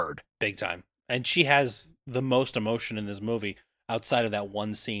hard. Big time. And she has the most emotion in this movie outside of that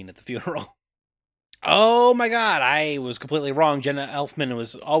one scene at the funeral. Oh my God, I was completely wrong. Jenna Elfman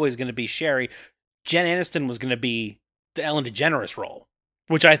was always going to be Sherry. Jen Aniston was going to be the Ellen DeGeneres role,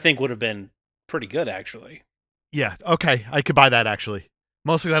 which I think would have been pretty good, actually. Yeah, okay, I could buy that, actually.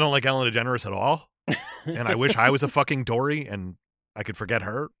 Mostly I don't like Ellen DeGeneres at all, and I wish I was a fucking Dory and I could forget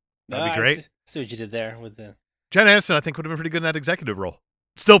her. That'd be great. I see what you did there with the... Jen Aniston, I think, would have been pretty good in that executive role.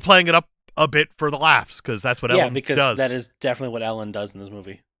 Still playing it up a bit for the laughs, because that's what Ellen because does. that is definitely what Ellen does in this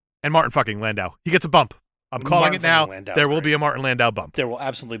movie. And Martin fucking Landau. He gets a bump. I'm calling Martin it now. fucking Landau's There will great. be a Martin Landau bump. There will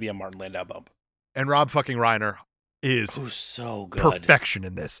absolutely be a Martin Landau bump. And Rob fucking Reiner is Who's so good. perfection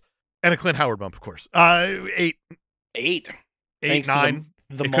in this. And a Clint Howard bump, of course. 8. 8. 8, Thanks 9.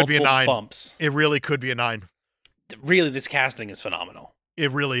 to the It could be a multiple 9. bumps. It really could be a 9. Really, this casting is phenomenal.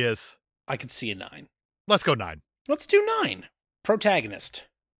 It really is. I could see a 9. Let's go 9. Let's do 9. Protagonist.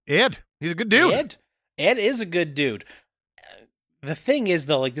 Ed. He's a good dude. Ed is a good dude. The thing is,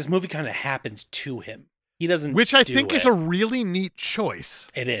 though, like, this movie kind of happens to him. He doesn't Which I think is a really neat choice.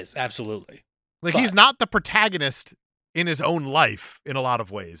 It is, absolutely. Like, he's not the protagonist in his own life in a lot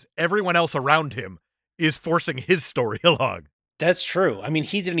of ways. Everyone else around him is forcing his story along. That's true. I mean,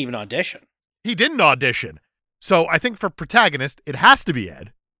 he didn't even audition. He didn't audition. So I think for protagonist, it has to be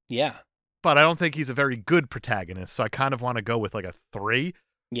Ed. Yeah. But I don't think he's a very good protagonist, so I kind of want to go with like a 3.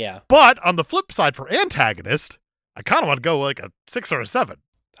 Yeah. But on the flip side for antagonist, I kind of want to go like a 6 or a 7.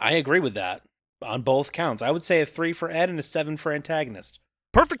 I agree with that on both counts. I would say a 3 for Ed and a 7 for antagonist.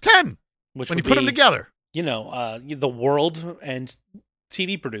 Perfect 10 Which when would you put them be, together. You know, the world and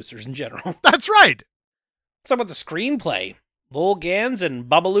TV producers in general. That's right. Let's talk about the screenplay. Lowell Gans and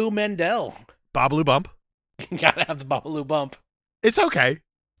Babalu Mandel. Babalu Bump. Gotta have the Babalu Bump. It's okay.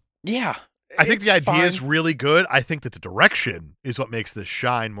 Yeah. I think the idea fine. is really good. I think that the direction is what makes this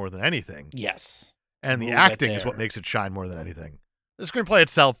shine more than anything. Yes. And the We'll acting get is what there. makes it shine more than anything. The screenplay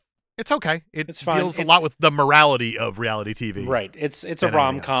itself, it's okay. It's fine. Deals a lot with the morality of reality TV. Right. It's a and everything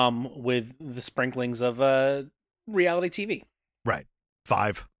rom-com with the sprinklings of reality TV. Right.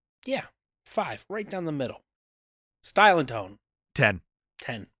 5. Yeah. 5. Right down the middle. Style and tone. 10.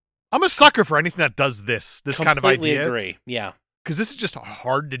 10. I'm a sucker for anything that does this kind of Completely idea. agree. Yeah. Because this is just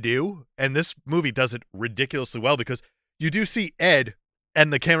hard to do. And this movie does it ridiculously well because you do see Ed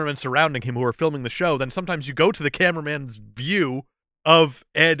and the cameraman surrounding him who are filming the show. Then sometimes you go to the cameraman's view of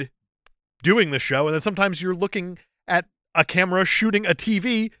Ed doing the show. And then sometimes you're looking at a camera shooting a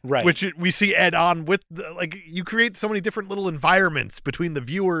TV, Right. which we see Ed on with. You create so many different little environments between the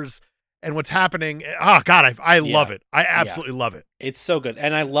viewers and what's happening. Oh, God, I love it. I absolutely love it. It's so good.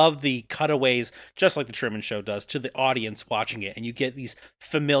 And I love the cutaways, just like the Truman Show does, to the audience watching it. And you get these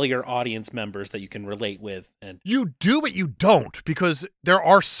familiar audience members that you can relate with. And You do, but you don't, because there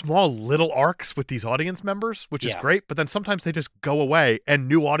are small little arcs with these audience members, which is Yeah. great. But then sometimes they just go away and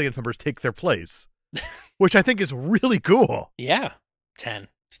new audience members take their place, which I think is really cool. yeah, 10.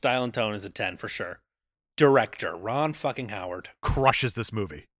 Style and tone is a 10 for sure. Director, Ron fucking Howard. Crushes this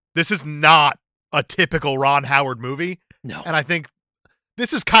movie. This is not a typical Ron Howard movie. No. And I think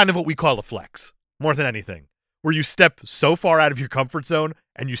this is kind of what we call a flex, more than anything, where you step so far out of your comfort zone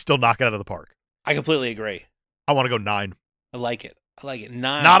and you still knock it out of the park. I completely agree. I want to go 9. I like it. 9.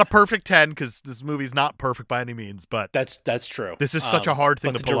 Not a perfect 10, because this movie's not perfect by any means, but That's true. this is such a hard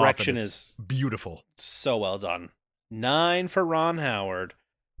thing but to the pull off. direction And is it's beautiful. so well done. 9 for Ron Howard.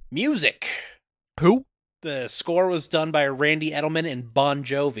 Music. Who? The score was done by Randy Edelman and Bon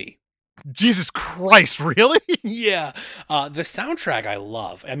Jovi. Jesus Christ, really? Yeah. The soundtrack I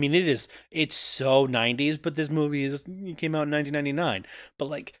love. I mean, it's so 90s, but this movie came out in 1999. But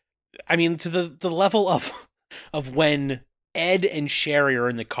like, I mean, to the level of when Ed and Sherry are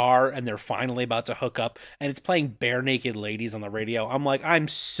in the car and they're finally about to hook up and it's playing Bare Naked Ladies on the radio. I'm like, I'm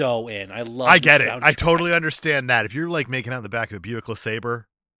so in. I love I get the it. soundtrack. I totally understand that. If you're like making out in the back of a Buick LeSabre,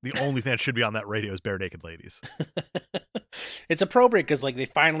 the only thing that should be on that radio is Bare Naked Ladies. It's appropriate because like they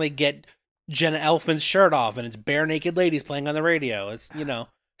finally get Jenna Elfman's shirt off and it's Bare Naked Ladies playing on the radio. It's,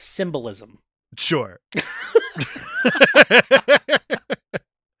 symbolism. Sure.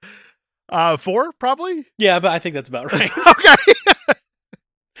 4, probably? Yeah, but I think that's about right. Okay.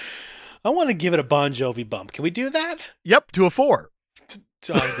 I want to give it a Bon Jovi bump. Can we do that? Yep, to a 4.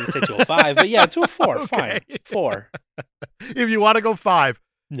 So I was going to say to a 5, but yeah, to a 4. Okay. Fine. 4. If you want to go 5.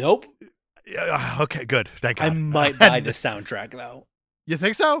 Nope. Okay, good. Thank God. I might buy the soundtrack though. You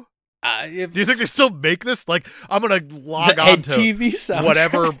think so? If Do you think they still make this? Like, I'm going to log the on to EDtv soundtrack.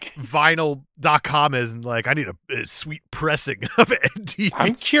 whatever vinyl.com is and like, I need a sweet pressing of EDtv.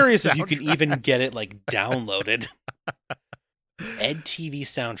 I'm curious if you can soundtrack. even get it like downloaded. EDtv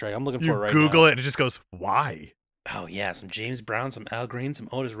soundtrack. I'm looking You for it right Google now. it and it just goes, why? Oh yeah, some James Brown, some Al Green, some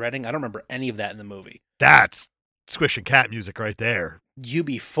Otis Redding. I don't remember any of that in the movie. That's squishing cat music right there.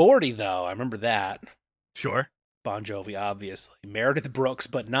 UB40 though, I remember that. Sure. Bon Jovi, obviously. Meredith Brooks,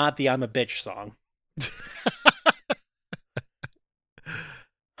 but not the I'm a Bitch song.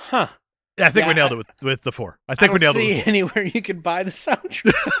 Huh. Yeah, I think we Yeah, nailed it with the 4. I I think we don't nailed it see with 4. anywhere you can buy the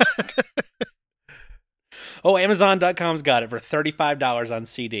soundtrack. Oh, Amazon.com's got it for $35 on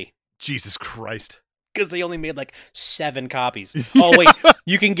CD. Jesus Christ. Because they only made like 7 copies. Oh, wait.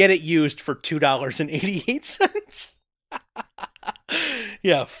 You can get it used for $2.88.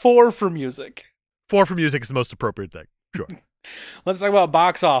 Yeah, 4 for music. 4 for music is the most appropriate thing. Sure. Let's talk about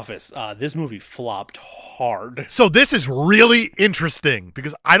box office. This movie flopped hard. So this is really interesting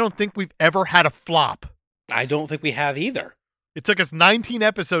because I don't think we've ever had a flop. I don't think we have either. It took us 19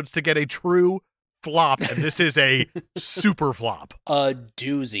 episodes to get a true flop, and this is a super flop. A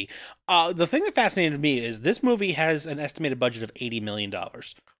doozy. The thing that fascinated me is this movie has an estimated budget of $80 million.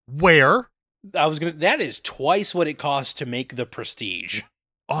 Where? That is twice what it cost to make The Prestige.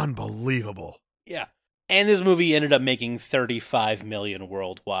 Unbelievable. Yeah. And this movie ended up making $35 million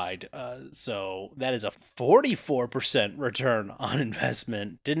worldwide. So that is a 44% return on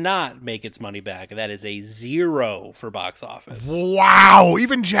investment. Did not make its money back. That is a 0 for box office. Wow.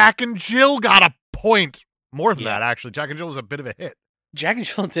 Even Jack and Jill got a point. More than that, actually. Jack and Jill was a bit of a hit. Jack and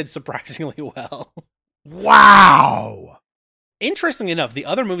Jill did surprisingly well. Wow. Interestingly enough, the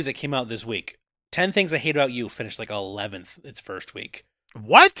other movies that came out this week, 10 Things I Hate About You finished like 11th its first week.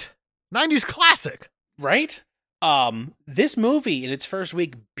 What? 90s classic. Right? This movie in its first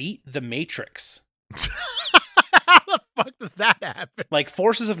week beat The Matrix. How the fuck does that happen? Like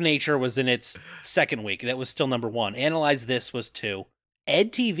Forces of Nature was in its second week. That was still number 1. Analyze This was 2.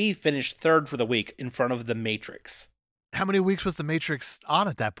 EDtv finished 3rd for the week in front of The Matrix. How many weeks was The Matrix on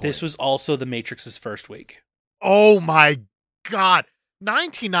at that point? This was also The Matrix's first week. Oh my God.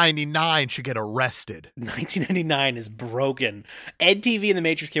 1999 should get arrested. 1999 is broken. EDtv and The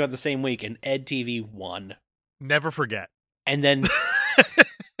Matrix came out the same week, and EDtv won. Never forget. And then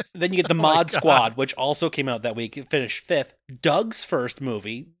then you get the Mod Squad, which also came out that week. It finished 5th. Doug's first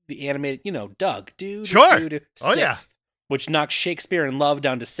movie, the animated, Doug. Sure. 6th, which knocked Shakespeare in Love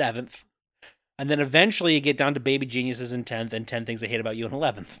down to 7th. And then eventually you get down to Baby Geniuses in 10th and 10 Things I Hate About You in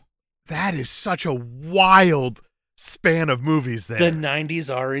 11th. That is such a wild span of movies there. The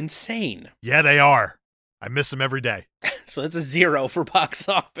 90s are insane. Yeah, they are. I miss them every day. So it's a 0 for box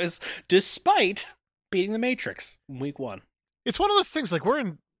office, despite beating The Matrix in week 1. It's one of those things, like, we're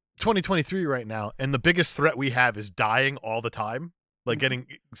in 2023 right now, and the biggest threat we have is dying all the time. Like, getting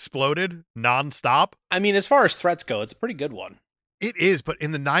exploded nonstop. I mean, as far as threats go, it's a pretty good one. It is, but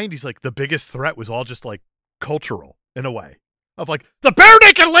in the 90s, like, the biggest threat was all just, like, cultural, in a way. Of, like, the bare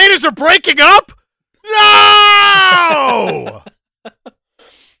naked ladies are breaking up? No!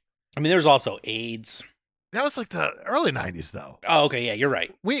 I mean, there's also AIDS. That was, like, the early 90s, though. Oh, okay, yeah, you're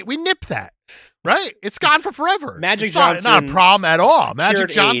right. We nipped that, right? It's gone for forever. Magic Johnson. Not a problem at all. Magic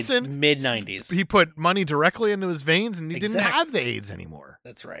Johnson. Mid-90s. He put money directly into his veins, and he didn't Exactly. have the AIDS anymore.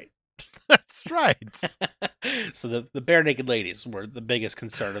 That's right. That's right. So the bare naked ladies were the biggest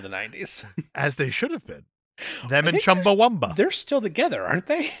concern of the 90s. As they should have been. Them and Chumbawamba. They're still together, aren't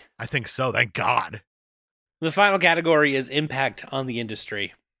they? I think so. Thank God. The final category is impact on the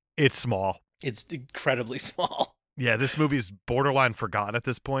industry. It's small. It's incredibly small. Yeah, this movie's borderline forgotten at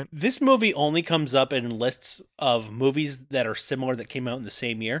this point. This movie only comes up in lists of movies that are similar that came out in the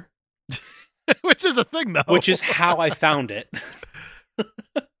same year. Which is a thing, though. Which is how I found it.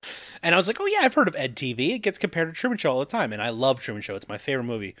 And I was like, oh yeah, I've heard of EDtv. It gets compared to Truman Show all the time. And I love Truman Show. It's my favorite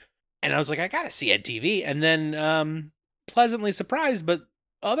movie. And I was like, I gotta see EDtv. And then pleasantly surprised, but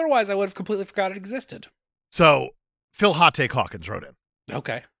otherwise I would have completely forgot it existed. So Phil Hot Take Hawkins wrote in.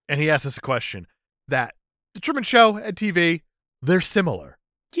 Okay. And he asked us a question that the Truman Show, EDtv, they're similar.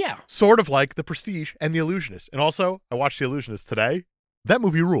 Yeah. Sort of like The Prestige and The Illusionist. And also, I watched The Illusionist today. That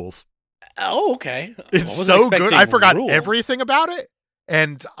movie rules. Oh, okay. It's so good. I forgot everything about it.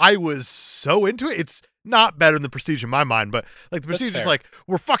 And I was so into it. It's not better than The Prestige in my mind, but like The Prestige is like,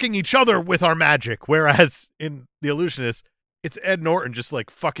 we're fucking each other with our magic. Whereas in The Illusionist, it's Ed Norton just like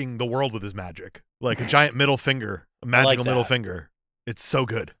fucking the world with his magic. Like a giant middle finger, a magical middle finger. It's so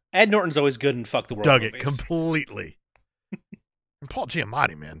good. Ed Norton's always good in Fuck the World Dug movies. it completely. And Paul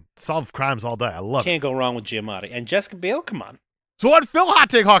Giamatti, man. Solve crimes all day. I love it. Can't go wrong with Giamatti. And Jessica Biel, come on. So what Phil Hot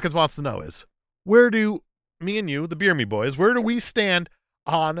Take Hawkins wants to know is, where do me and you, the Beer Me Boys, where do we stand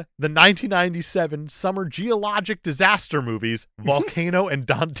on the 1997 summer geologic disaster movies, Volcano and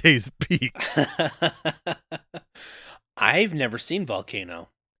Dante's Peak? I've never seen Volcano.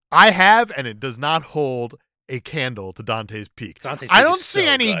 I have, and it does not hold a candle to Dante's Peak. Dante's Peak I don't is see so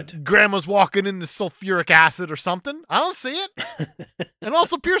any good. grandmas walking into sulfuric acid or something. I don't see it. And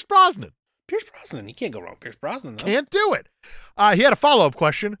also Pierce Brosnan. Pierce Brosnan. You can't go wrong with Pierce Brosnan, though. Can't do it. He had a follow-up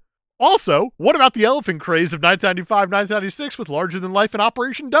question. Also, what about the elephant craze of 1995, 1996 with Larger Than Life and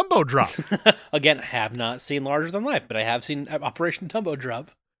Operation Dumbo Drop? Again, I have not seen Larger Than Life, but I have seen Operation Dumbo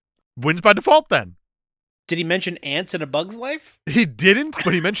Drop. Wins by default then. Did he mention ants in A Bug's Life? He didn't,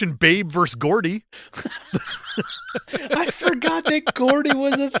 but he mentioned Babe versus Gordy. I forgot that Gordy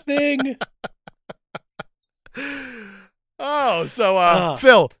was a thing. Oh, so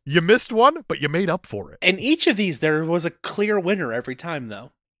Phil, you missed one, but you made up for it. And each of these, there was a clear winner every time,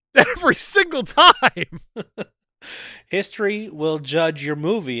 though. Every single time. History will judge your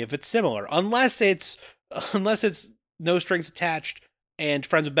movie if it's similar, unless it's No Strings Attached, and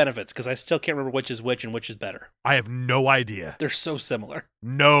Friends with Benefits, because I still can't remember which is which and which is better. I have no idea. They're so similar.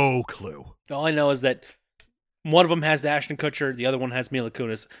 No clue. All I know is that one of them has Ashton Kutcher, the other one has Mila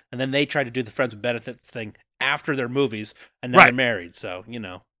Kunis, and then they tried to do the Friends with Benefits thing after their movies, and now they're married. So,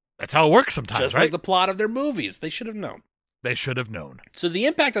 That's how it works sometimes, just right? like the plot of their movies. They should have known. They should have known. So the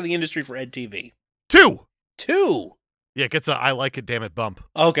impact on the industry for EDtv. 2. 2. Yeah, it gets a I like it, damn it bump.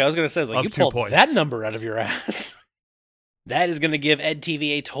 Okay, I was going to say, you 2 pulled points. that number out of your ass. That is going to give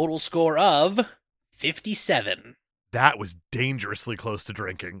EDtv a total score of 57. That was dangerously close to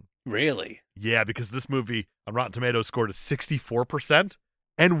drinking. Really? Yeah, because this movie on Rotten Tomatoes scored a 64%.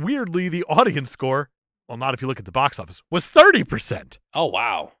 And weirdly, the audience score, well, not if you look at the box office, was 30%. Oh,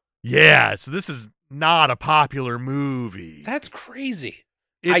 wow. Yeah, so this is not a popular movie. That's crazy.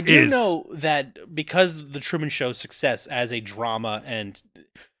 It I do is. know that because of the Truman Show's success as a drama, and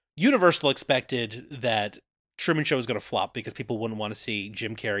Universal expected that Truman Show was going to flop because people wouldn't want to see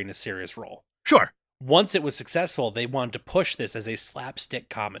Jim Carrey in a serious role. Sure. Once it was successful, they wanted to push this as a slapstick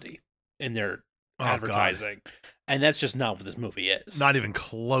comedy in their advertising. God. And that's just not what this movie is. Not even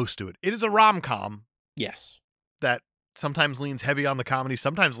close to it. It is a rom-com. Yes. That sometimes leans heavy on the comedy,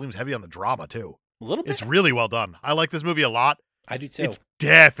 sometimes leans heavy on the drama, too. A little bit. It's really well done. I like this movie a lot. I do, too. It's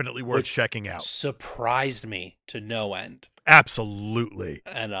definitely worth checking out. Surprised me to no end. Absolutely.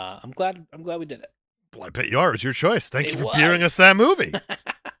 And I'm glad we did it. Well, I bet you are. It was your choice. Thank you for was. beering us that movie.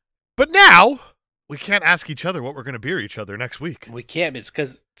 But now, we can't ask each other what we're going to beer each other next week. We can't. It's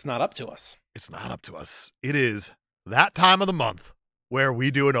because it's not up to us. It's not up to us. It is that time of the month where we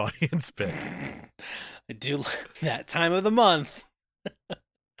do an audience pick. I do that time of the month.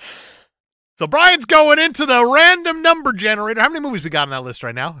 So Brian's going into the random number generator. How many movies we got on that list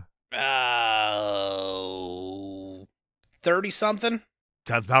right now? 30-something.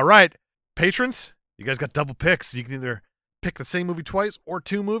 Sounds about right. Patrons, you guys got double picks. You can either pick the same movie twice or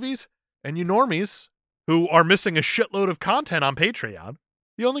 2 movies. And you normies who are missing a shitload of content on Patreon,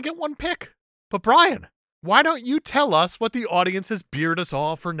 you only get 1 pick. But Brian, why don't you tell us what the audience has beered us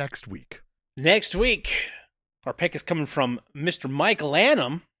all for next week? Next week, our pick is coming from Mr. Michael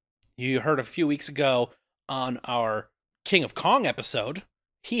Annam. You heard a few weeks ago on our King of Kong episode.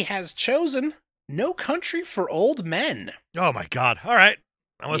 He has chosen No Country for Old Men. Oh my God. All right.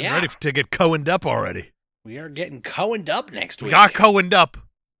 I wasn't ready to get Cohened up already. We are getting Cohened up next week. We got Cohened up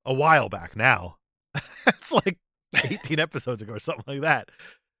a while back now. It's like 18 episodes ago or something like that.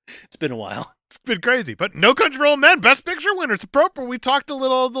 It's been a while. It's been crazy. But No Country for Old Men, Best Picture winner. It's appropriate. We talked the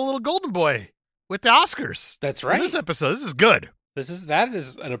little golden boy with the Oscars. That's right. In this episode, this is good. That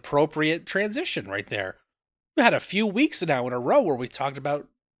is an appropriate transition right there. We had a few weeks now in a row where we talked about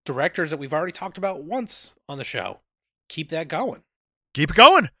directors that we've already talked about once on the show. Keep that going. Keep it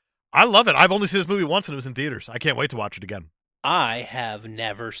going. I love it. I've only seen this movie once and it was in theaters. I can't wait to watch it again. I have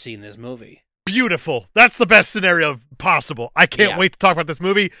never seen this movie. Beautiful. That's the best scenario possible. I can't wait to talk about this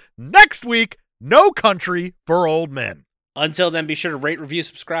movie next week. No Country for Old Men. Until then, be sure to rate, review,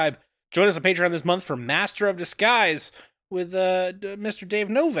 subscribe. Join us on Patreon this month for Master of Disguise with Mr. Dave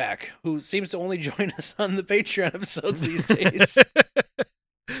Novak, who seems to only join us on the Patreon episodes these days.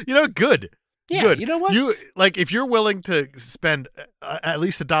 Good. Yeah, good. You know what? If you're willing to spend at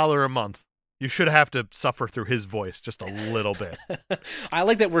least $1 a month, you should have to suffer through his voice just a little bit. I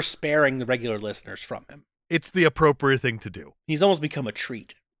like that we're sparing the regular listeners from him. It's the appropriate thing to do. He's almost become a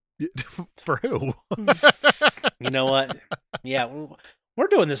treat. For who? You know what? Yeah, we're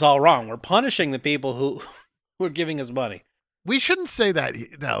doing this all wrong. We're punishing the people who are giving us money. We shouldn't say that,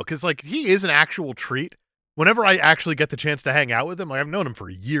 though, because he is an actual treat. Whenever I actually get the chance to hang out with him, I've known him for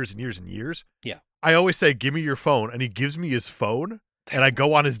years and years and years. Yeah. I always say, give me your phone, and he gives me his phone, and I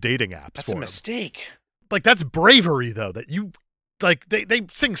go on his dating apps. That's a mistake. That's bravery, though, that you, they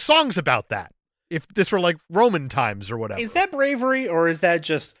sing songs about that. If this were Roman times or whatever. Is that bravery or is that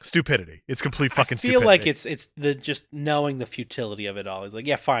just stupidity? It's complete fucking stupidity. I feel like it's the just knowing the futility of it all. He's like,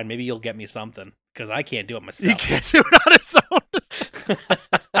 yeah, fine, maybe you'll get me something because I can't do it myself. He can't do it on his own.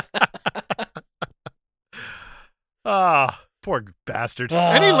 Ah, poor bastard.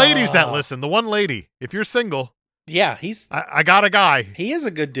 Any ladies that listen, the one lady, if you're single. Yeah, I got a guy. He is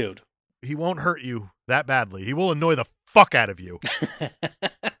a good dude. He won't hurt you that badly. He will annoy the fuck out of you.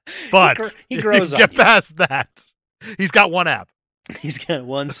 But he grows get past that. He's got one app. He's got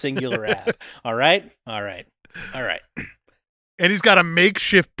one singular app. All right. And he's got a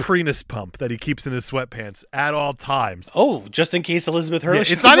makeshift Prenus pump that he keeps in his sweatpants at all times. Oh, just in case Elizabeth Hurley. Yeah,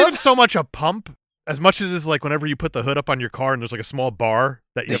 it's not even so much a pump as much as it is whenever you put the hood up on your car and there's a small bar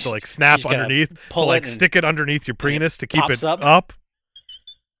that you have to snap underneath, pull to stick it underneath your Prenus to keep it up.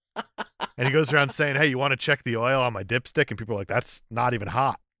 And he goes around saying, hey, you want to check the oil on my dipstick? And people are like, that's not even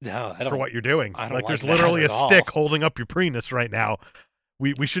hot No, I for don't. what you're doing. I don't like there's that literally a at all. stick holding up your penis right now.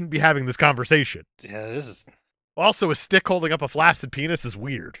 We shouldn't be having this conversation. Yeah, this is. Also, a stick holding up a flaccid penis is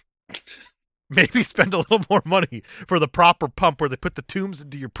weird. Maybe spend a little more money for the proper pump where they put the tubes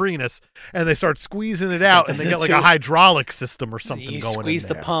into your penis and they start squeezing it out and they get like a hydraulic system or something You going squeeze in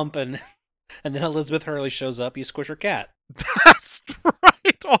the there. pump and then Elizabeth Hurley shows up. You squish her cat. That's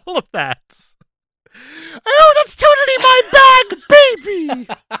right. All of that. Oh, that's totally my bag, baby.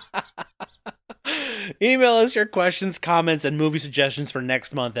 Email us your questions, comments, and movie suggestions for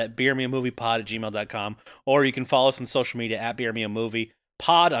next month at beermeamoviepod@gmail.com, or you can follow us on social media at beermeamovie,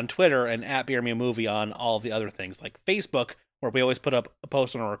 pod on Twitter, and at beermeamovie on all of the other things like Facebook, where we always put up a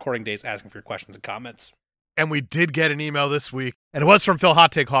post on our recording days asking for your questions and comments. And we did get an email this week, and it was from Phil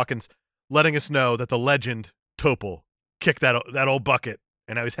Hot Take Hawkins, letting us know that the legend Topol kicked that old bucket,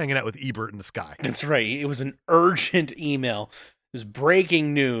 and I was hanging out with Ebert in the sky. That's right. It was an urgent email. It was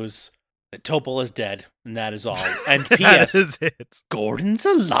breaking news that Topol is dead, and that is all. And That P.S. is it. Gordon's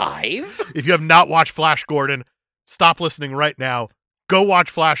alive? If you have not watched Flash Gordon, stop listening right now. Go watch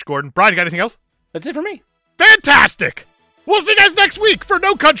Flash Gordon. Brian, you got anything else? That's it for me. Fantastic! We'll see you guys next week for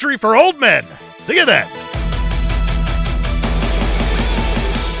No Country for Old Men. See you then.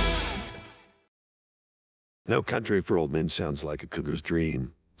 No Country for Old Men sounds like a cougar's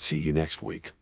dream. See you next week.